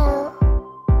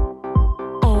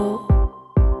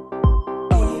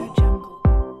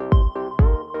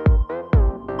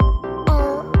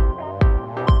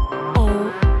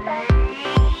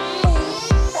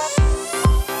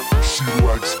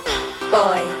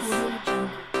 Boys,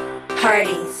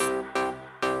 parties,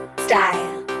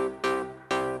 style,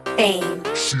 fame,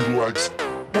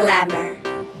 glamour,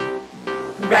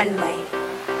 runway,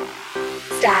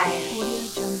 style,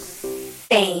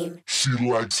 fame. She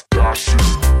likes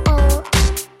fashion.